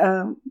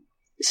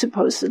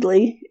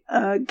supposedly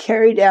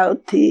carried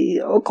out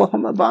the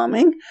Oklahoma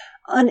bombing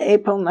on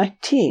April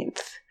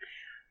 19th.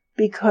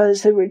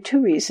 Because there were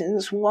two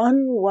reasons.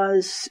 One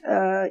was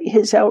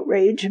his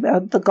outrage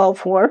about the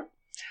Gulf War,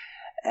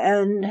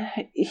 and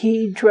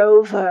he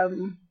drove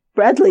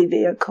Bradley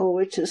vehicle,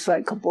 which is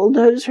like a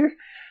bulldozer,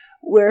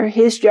 where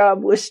his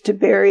job was to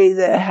bury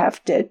the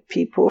half-dead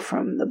people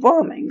from the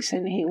bombings.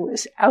 And he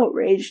was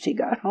outraged. He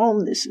got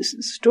home. This is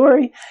the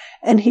story.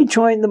 And he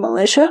joined the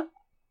militia.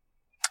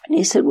 And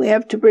he said, we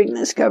have to bring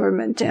this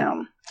government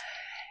down.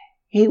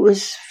 He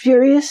was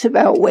furious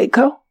about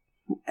Waco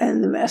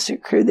and the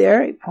massacre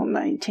there, April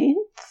 19th.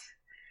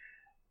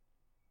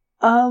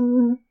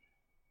 And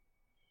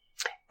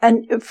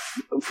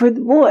for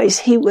the boys,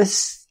 he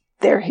was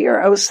their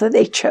hero, so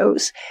they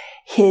chose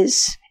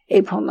his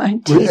April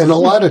 19th. And a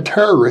lot of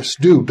terrorists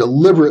do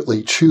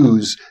deliberately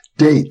choose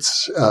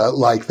dates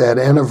like that,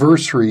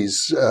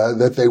 anniversaries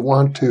that they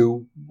want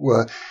to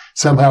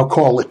somehow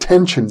call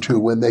attention to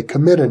when they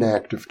commit an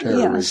act of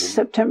terrorism. Yes,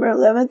 September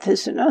 11th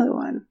is another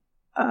one.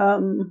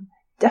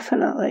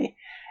 Definitely.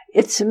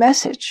 It's a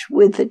message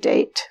with the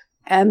date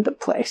and the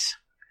place.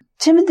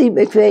 Timothy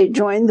McVeigh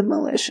joined the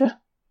militia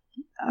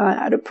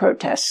out of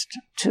protest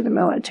to the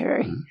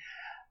military.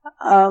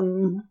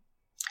 And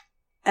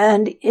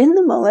in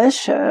the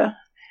militia,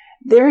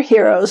 their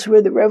heroes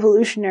were the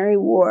Revolutionary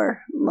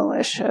War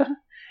militia.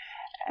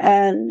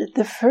 And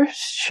the first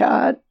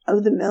shot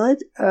of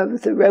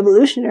the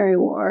Revolutionary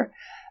War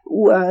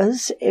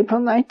was April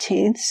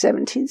 19th,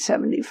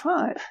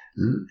 1775.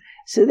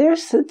 So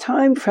there's the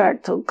time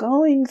fractal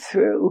going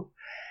through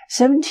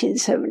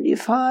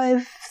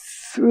 1775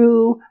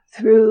 through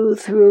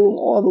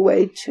all the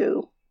way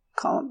to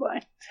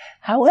Columbine.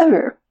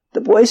 However,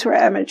 the boys were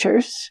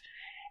amateurs,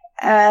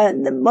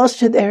 and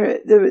most of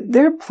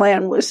their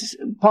plan was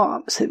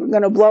bombs. They were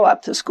going to blow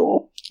up the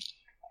school,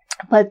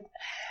 but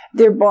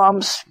their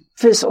bombs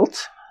fizzled,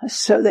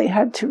 so they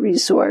had to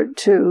resort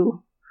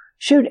to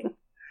shooting.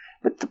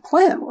 But the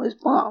plan was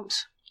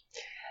bombs.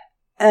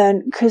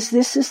 And because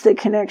this is the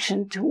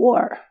connection to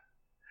war.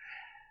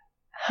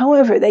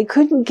 However, they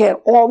couldn't get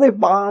all their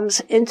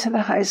bombs into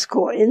the high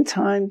school in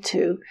time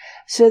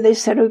so they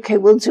said, okay,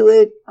 we'll do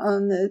it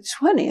on the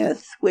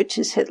 20th, which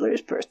is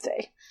Hitler's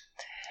birthday.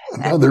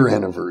 Another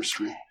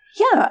anniversary.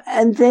 Yeah,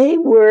 and they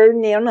were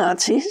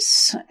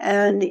neo-Nazis,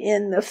 and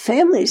in the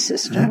family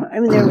system, I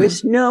mean, there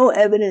was no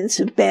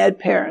evidence of bad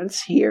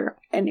parents here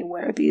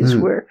anywhere. These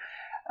were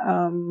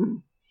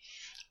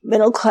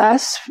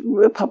middle-class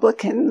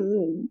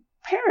Republican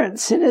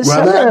parents in a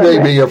suburb. Well, that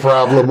may be a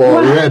problem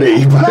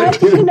already.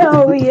 But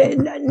not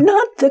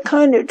the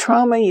kind of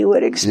trauma you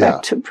would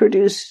expect to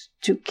produce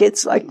to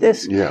kids like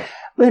this. Yeah.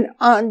 But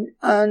on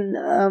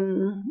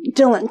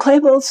Dylan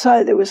Klebold's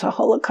side, there was a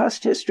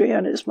Holocaust history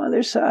on his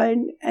mother's side,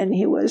 and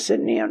he was a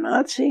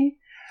neo-Nazi.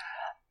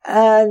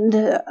 And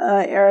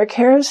Eric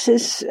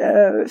Harris's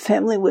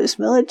family was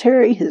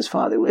military. His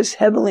father was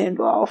heavily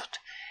involved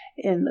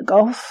in the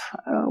Gulf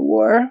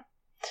War.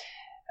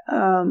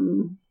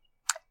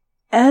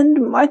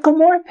 And Michael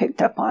Moore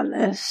picked up on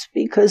this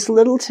because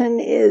Littleton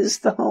is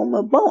the home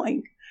of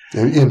Boeing.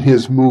 In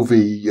his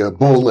movie,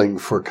 Bowling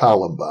for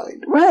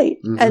Columbine. Right.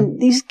 And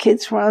these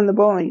kids were on the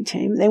bowling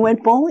team. They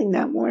went bowling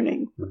that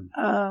morning.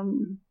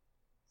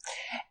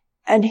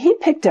 And he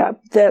picked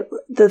up that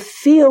the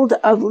field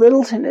of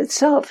Littleton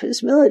itself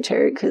is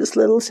military because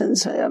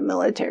Littleton's a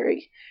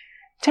military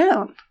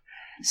town.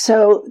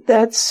 So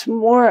that's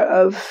more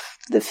of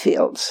the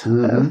field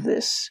of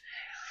this.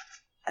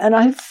 And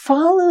I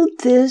followed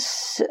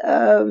this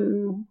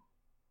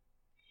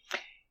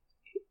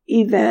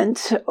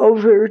event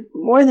over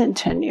more than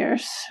 10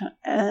 years.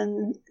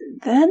 And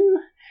then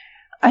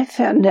I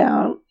found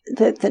out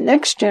that the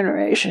next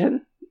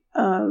generation,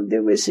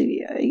 there was a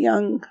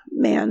young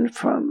man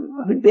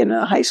who'd been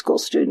a high school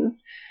student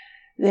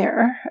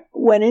there,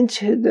 went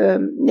into the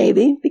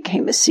Navy,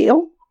 became a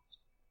SEAL,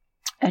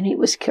 and he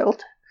was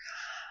killed.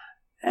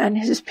 And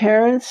his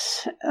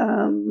parents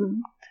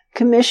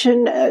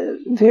commissioned a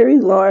very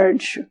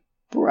large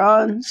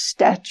bronze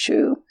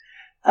statue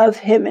of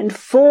him in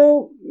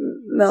full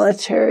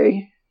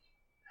military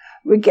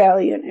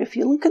regalia. If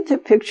you look at the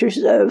pictures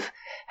of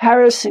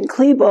Harris and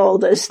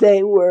Klebold as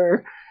they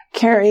were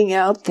carrying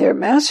out their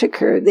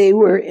massacre, they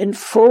were in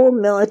full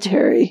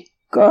military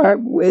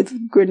garb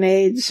with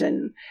grenades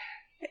and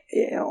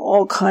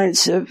all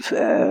kinds of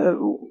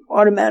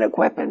automatic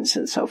weapons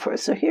and so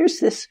forth. So here's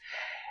this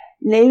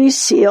Navy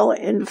SEAL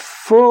in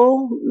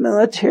full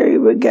military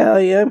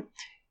regalia,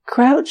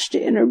 crouched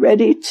in a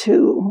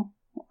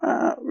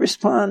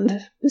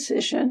ready-to-respond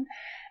position,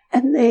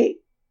 and they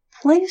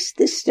placed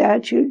the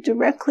statue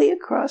directly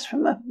across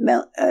from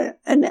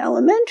an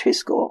elementary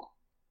school.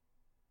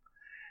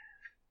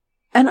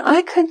 And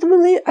I couldn't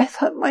believe, I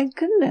thought, my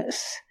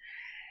goodness,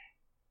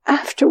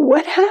 after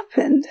what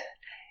happened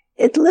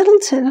at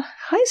Littleton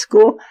High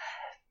School,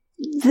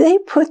 they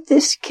put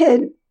this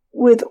kid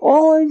with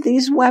all of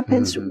these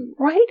weapons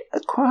right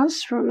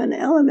across from an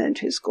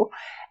elementary school.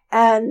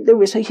 And there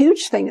was a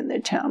huge thing in the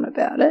town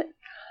about it.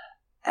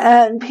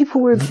 And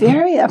people were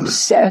very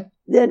upset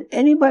that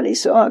anybody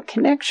saw a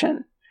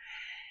connection.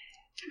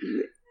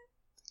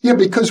 Yeah,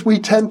 because we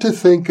tend to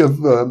think of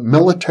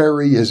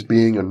military as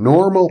being a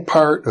normal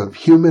part of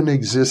human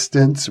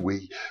existence.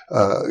 We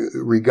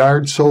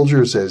regard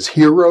soldiers as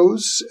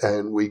heroes,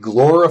 and we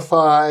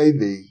glorify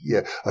the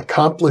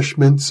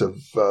accomplishments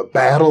of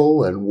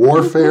battle and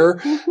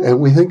warfare, and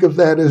we think of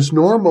that as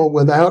normal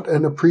without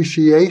an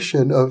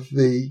appreciation of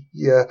the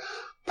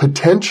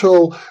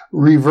potential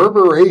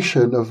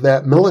reverberation of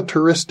that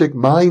militaristic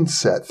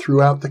mindset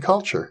throughout the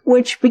culture.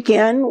 Which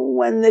began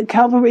when the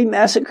cavalry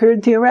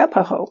massacred the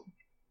Arapaho.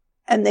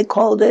 And they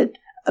called it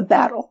a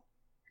battle.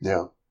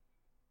 Yeah.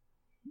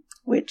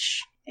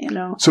 Which,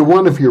 So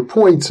one of your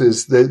points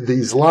is that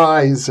these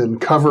lies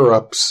and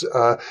cover-ups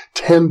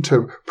tend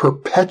to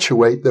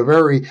perpetuate the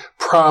very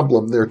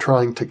problem they're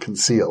trying to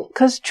conceal.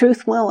 Because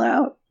truth will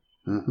out.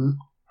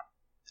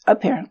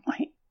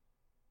 Apparently.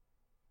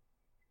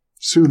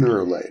 Sooner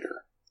or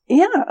later.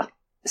 Yeah.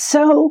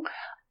 So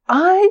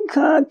I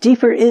got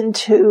deeper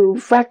into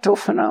fractal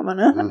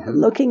phenomena,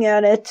 looking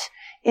at it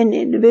in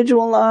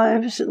individual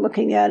lives and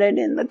looking at it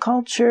in the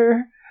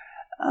culture.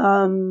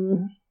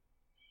 And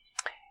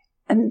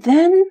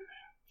then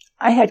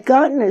I had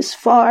gotten as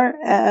far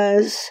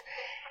as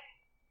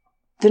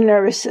the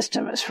nervous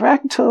system is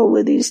fractal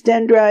with these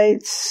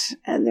dendrites,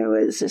 and there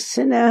was a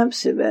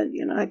synapse event,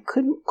 I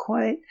couldn't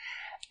quite.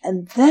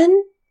 And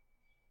then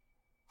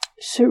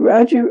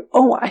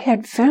I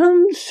had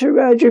found Sir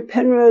Roger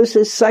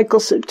Penrose's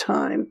Cycles of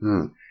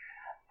Time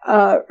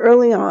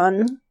early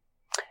on,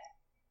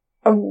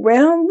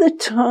 around the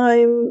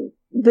time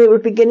they were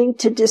beginning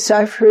to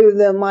decipher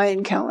the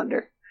Mayan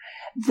calendar,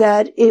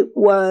 that it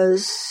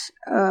was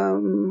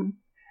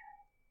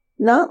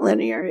not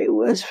linear, it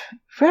was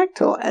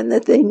fractal, and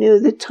that they knew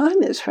that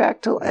time is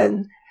fractal,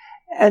 and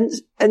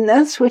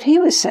that's what he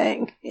was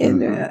saying.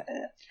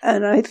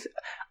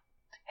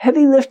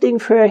 Heavy lifting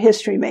for a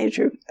history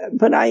major,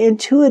 but I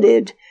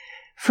intuited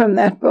from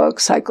that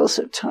book, Cycles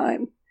of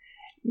Time,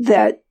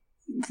 that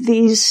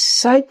these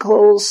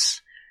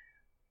cycles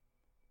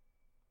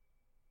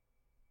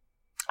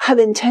have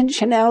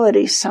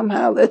intentionality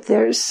somehow, that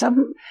there's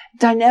some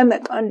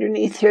dynamic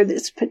underneath here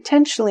that's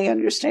potentially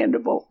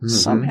understandable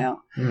somehow.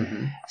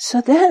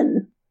 So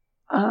then,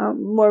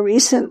 more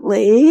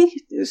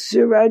recently,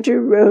 Sir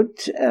Roger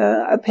wrote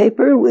a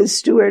paper with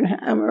Stuart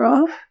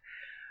Hameroff,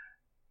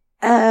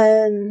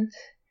 and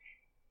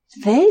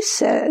they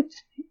said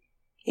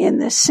in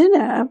the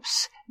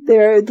synapse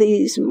there are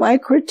these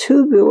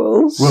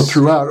microtubules. Well,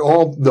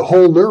 throughout the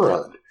whole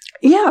neuron.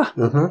 Yeah.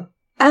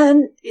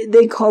 And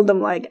they called them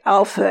like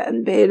alpha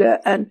and beta,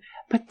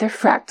 but they're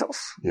fractals.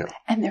 Yeah.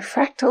 And they're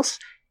fractals.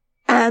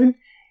 And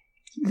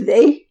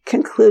they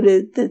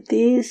concluded that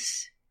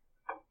these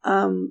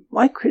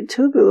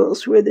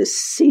microtubules were the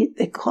seat,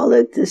 they call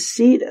it the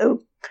seat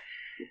of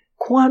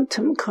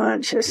quantum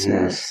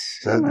consciousness.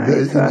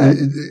 Yes.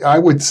 I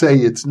would say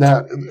it's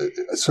not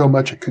so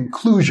much a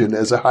conclusion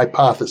as a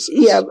hypothesis.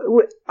 Yeah,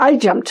 I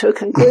jumped to a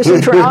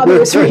conclusion for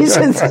obvious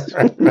reasons.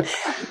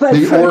 But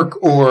the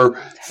ORC-OR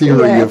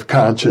theory of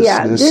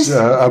consciousness,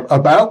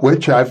 about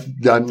which I've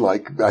done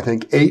I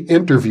think 8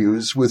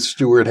 interviews with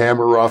Stuart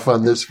Hameroff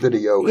on this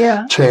video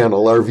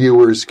channel. Our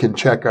viewers can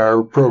check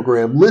our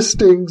program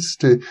listings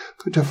to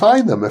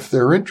find them if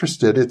they're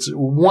interested. It's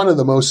one of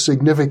the most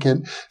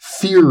significant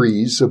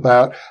theories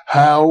about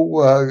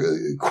how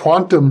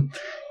quantum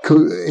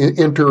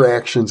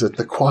interactions at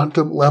the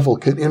quantum level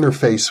can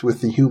interface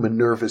with the human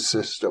nervous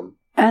system.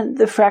 And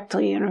the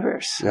fractal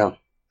universe. Yeah.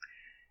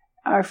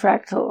 Our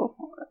fractal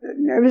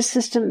nervous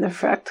system, the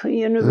fractal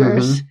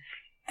universe,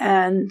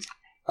 and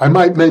I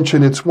might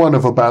mention it's one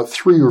of about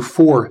 3 or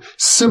 4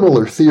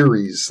 similar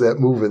theories that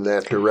move in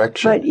that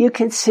direction. But you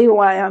can see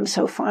why I'm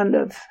so fond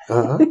of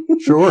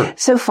Sure.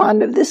 so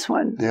fond of this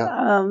one.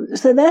 Yeah.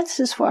 So that's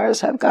as far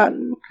as I've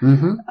gotten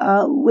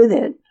with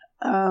it.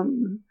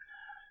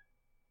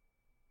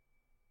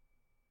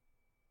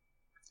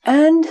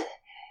 And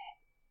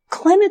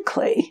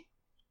clinically,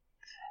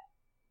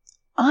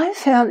 I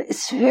found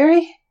it's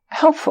very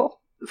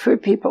helpful for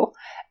people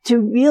to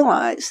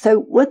realize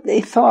that what they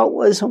thought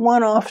was a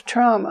one-off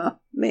trauma,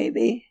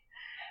 maybe,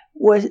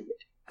 was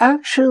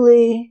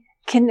actually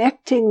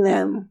connecting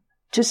them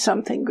to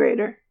something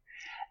greater.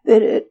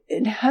 That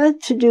it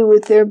had to do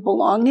with their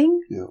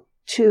belonging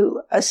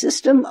to a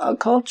system, a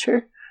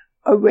culture,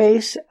 a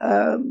race.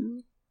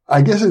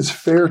 I guess it's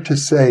fair to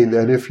say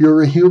that if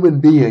you're a human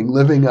being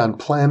living on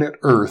planet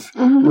Earth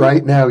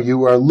right now,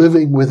 you are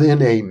living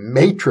within a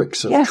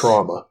matrix of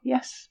trauma.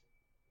 Yes.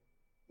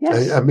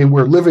 Yes. I mean,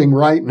 we're living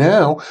right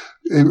now,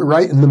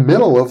 right in the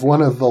middle of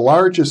one of the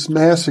largest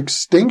mass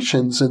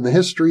extinctions in the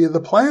history of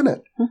the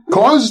planet,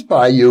 caused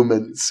by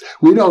humans.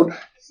 We don't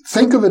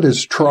think of it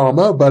as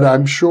trauma, but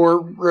I'm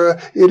sure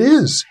it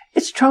is.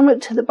 It's trauma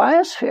to the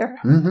biosphere.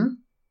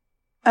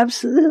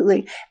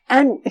 Absolutely.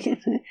 And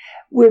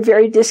we're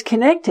very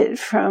disconnected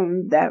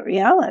from that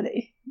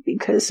reality,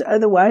 because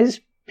otherwise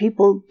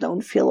people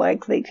don't feel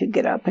like they could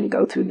get up and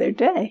go through their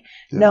day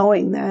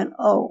knowing that,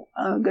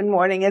 good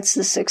morning, it's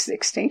the 6th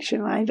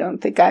extinction. I don't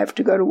think I have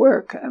to go to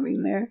work. I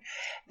mean,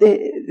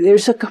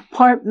 there's a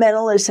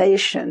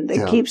compartmentalization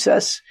that keeps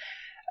us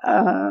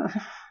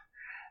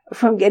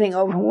from getting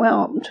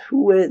overwhelmed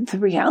with the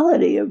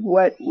reality of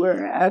what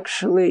we're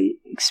actually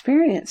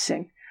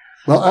experiencing.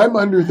 Well, I'm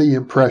under the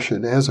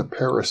impression, as a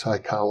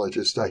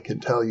parapsychologist, I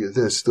can tell you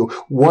this, the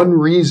one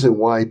reason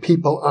why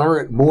people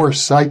aren't more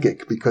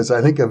psychic, because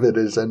I think of it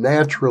as a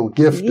natural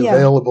gift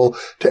available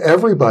to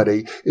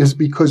everybody, is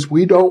because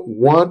we don't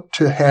want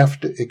to have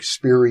to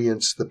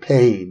experience the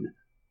pain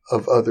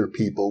of other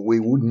people.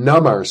 We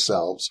numb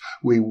ourselves.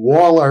 We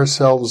wall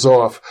ourselves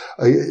off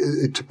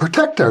to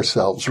protect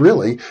ourselves,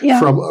 really,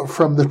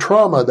 from the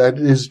trauma that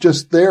is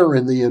just there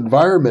in the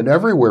environment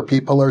everywhere.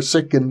 People are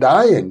sick and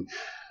dying.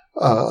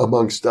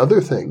 Amongst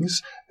other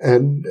things.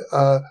 And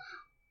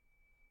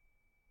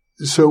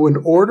so in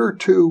order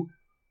to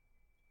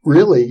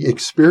really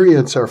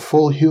experience our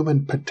full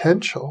human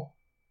potential,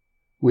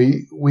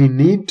 we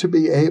need to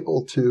be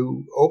able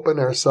to open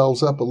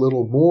ourselves up a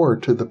little more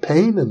to the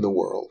pain in the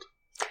world.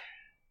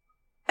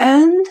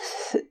 And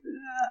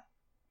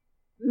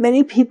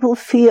many people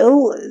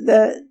feel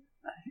that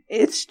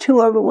it's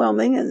too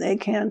overwhelming and they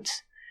can't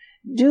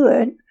do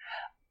it.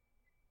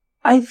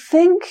 I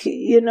think,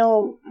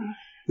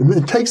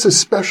 it takes a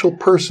special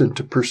person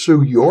to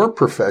pursue your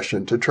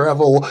profession, to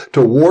travel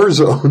to war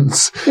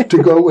zones, to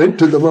go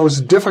into the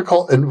most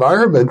difficult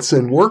environments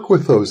and work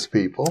with those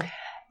people.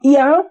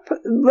 Yeah,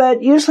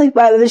 but usually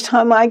by the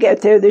time I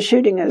get there, the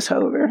shooting is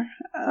over.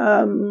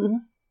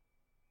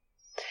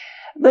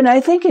 But I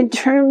think in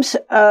terms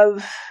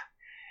of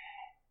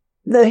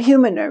the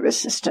human nervous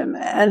system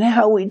and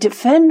how we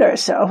defend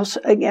ourselves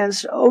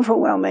against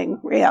overwhelming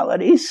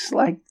realities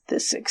like the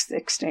 6th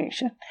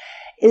extinction,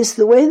 is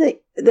the way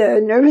that the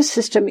nervous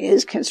system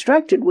is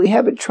constructed. We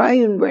have a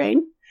triune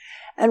brain,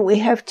 and we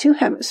have 2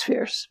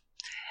 hemispheres.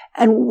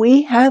 And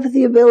we have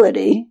the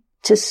ability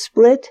to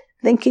split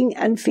thinking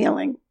and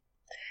feeling.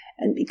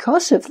 And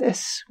because of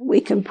this, we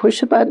can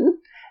push a button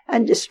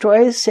and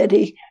destroy a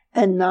city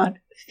and not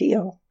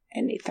feel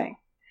anything.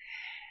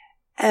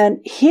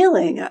 And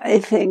healing, I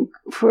think,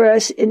 for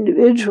us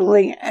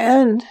individually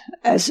and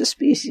as a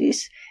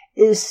species,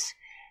 is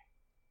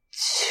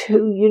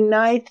to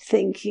unite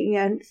thinking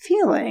and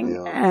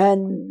feeling.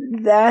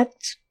 And that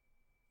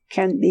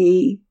can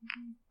be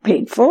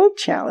painful,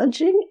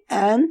 challenging.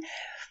 And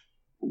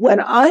what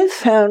I've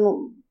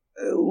found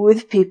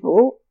with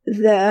people,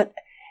 that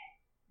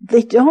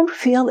they don't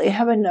feel they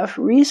have enough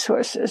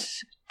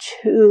resources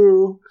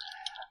to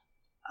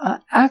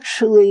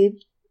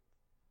actually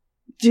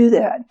do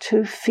that,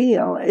 to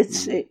feel.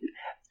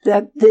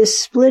 That this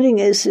splitting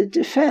is a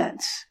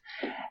defense.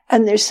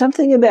 And there's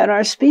something about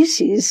our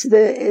species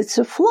that it's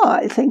a flaw,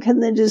 I think, in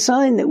the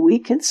design, that we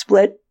can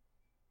split,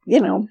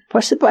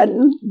 push a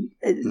button,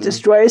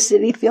 destroy a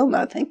city, feel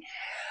nothing.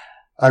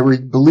 I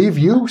believe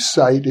you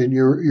cite in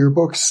your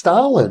book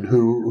Stalin,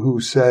 who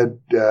said,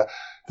 the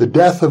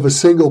death of a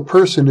single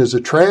person is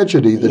a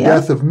tragedy. The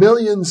death of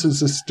millions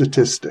is a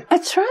statistic.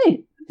 That's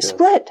right. Yeah.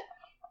 Split.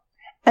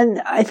 And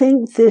I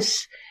think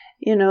this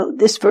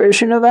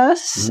version of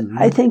us,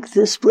 I think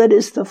the split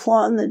is the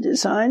flaw in the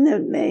design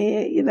that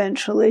may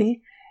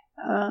eventually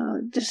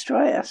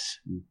destroy us.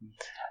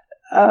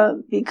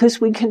 because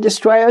we can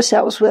destroy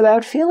ourselves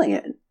without feeling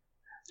it.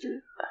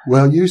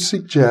 Well, you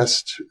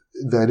suggest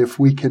that if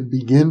we can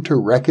begin to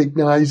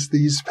recognize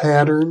these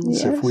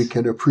patterns, Yes. if we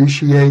can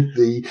appreciate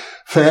the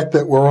fact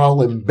that we're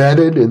all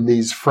embedded in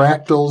these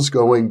fractals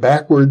going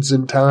backwards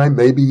in time,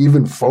 maybe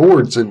even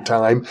forwards in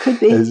time, Could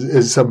be.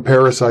 as some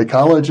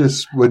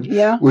parapsychologists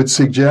would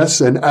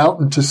suggest, and out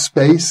into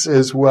space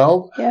as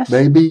well. Yes.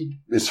 Maybe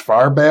as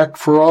far back,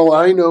 for all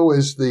I know,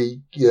 as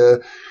the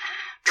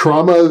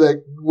trauma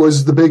that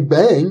was the Big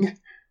Bang.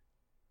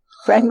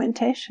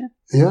 Fragmentation.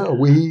 Yeah,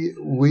 we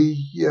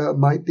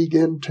might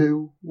begin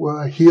to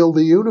heal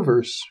the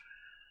universe.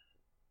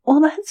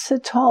 Well, that's a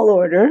tall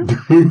order. But,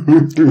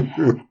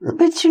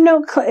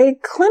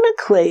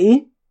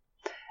 clinically,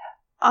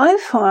 I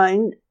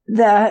find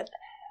that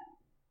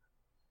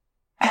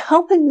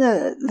helping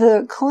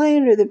the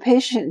client or the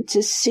patient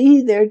to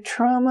see their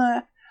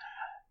trauma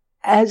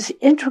as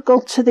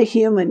integral to the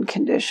human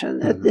condition,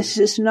 that this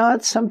is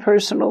not some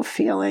personal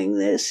feeling.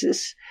 This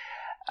is,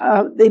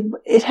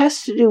 it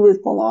has to do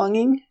with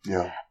belonging.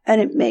 Yeah.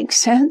 And it makes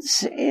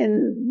sense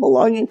in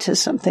belonging to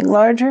something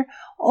larger.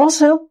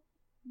 Also,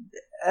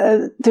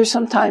 there's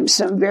sometimes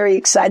some very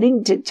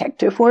exciting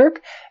detective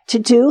work to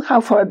do.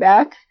 How far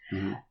back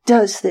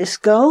does this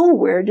go?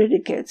 Where did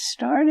it get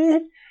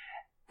started?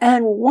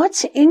 And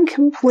what's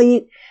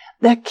incomplete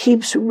that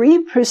keeps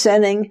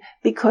representing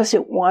because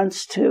it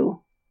wants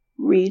to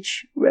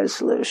reach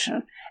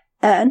resolution?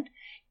 And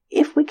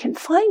if we can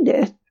find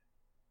it,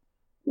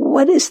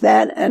 what is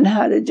that and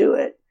how to do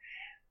it?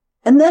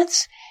 And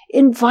that's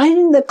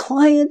inviting the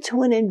client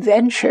to an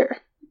adventure,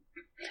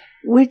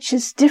 which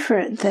is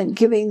different than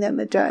giving them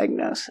a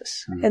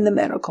diagnosis in the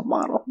medical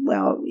model.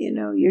 Well,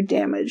 you're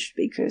damaged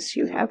because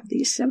you have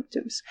these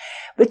symptoms.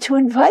 But to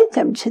invite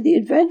them to the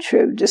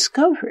adventure of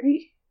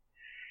discovery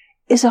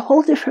is a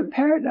whole different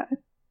paradigm.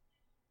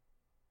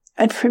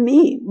 And for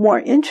me, more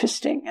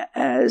interesting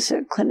as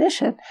a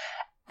clinician.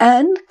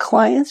 And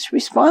clients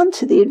respond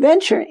to the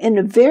adventure in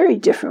a very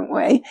different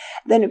way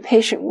than a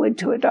patient would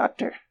to a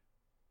doctor.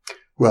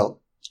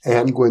 Well,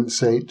 Anne Gwyn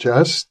St.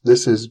 Just,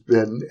 this has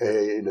been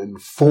an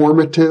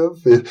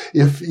informative,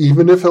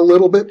 even if a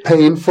little bit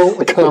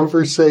painful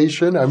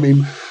conversation. I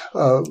mean,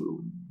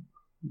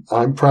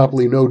 I'm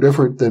probably no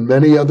different than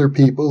many other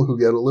people who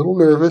get a little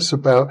nervous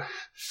about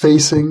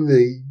facing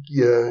the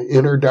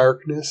inner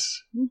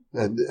darkness,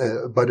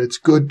 but it's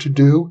good to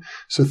do.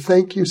 So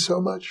thank you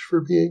so much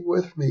for being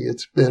with me.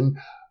 It's been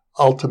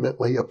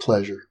ultimately a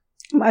pleasure.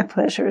 My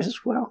pleasure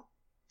as well.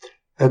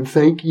 And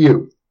thank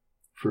you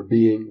for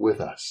being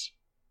with us.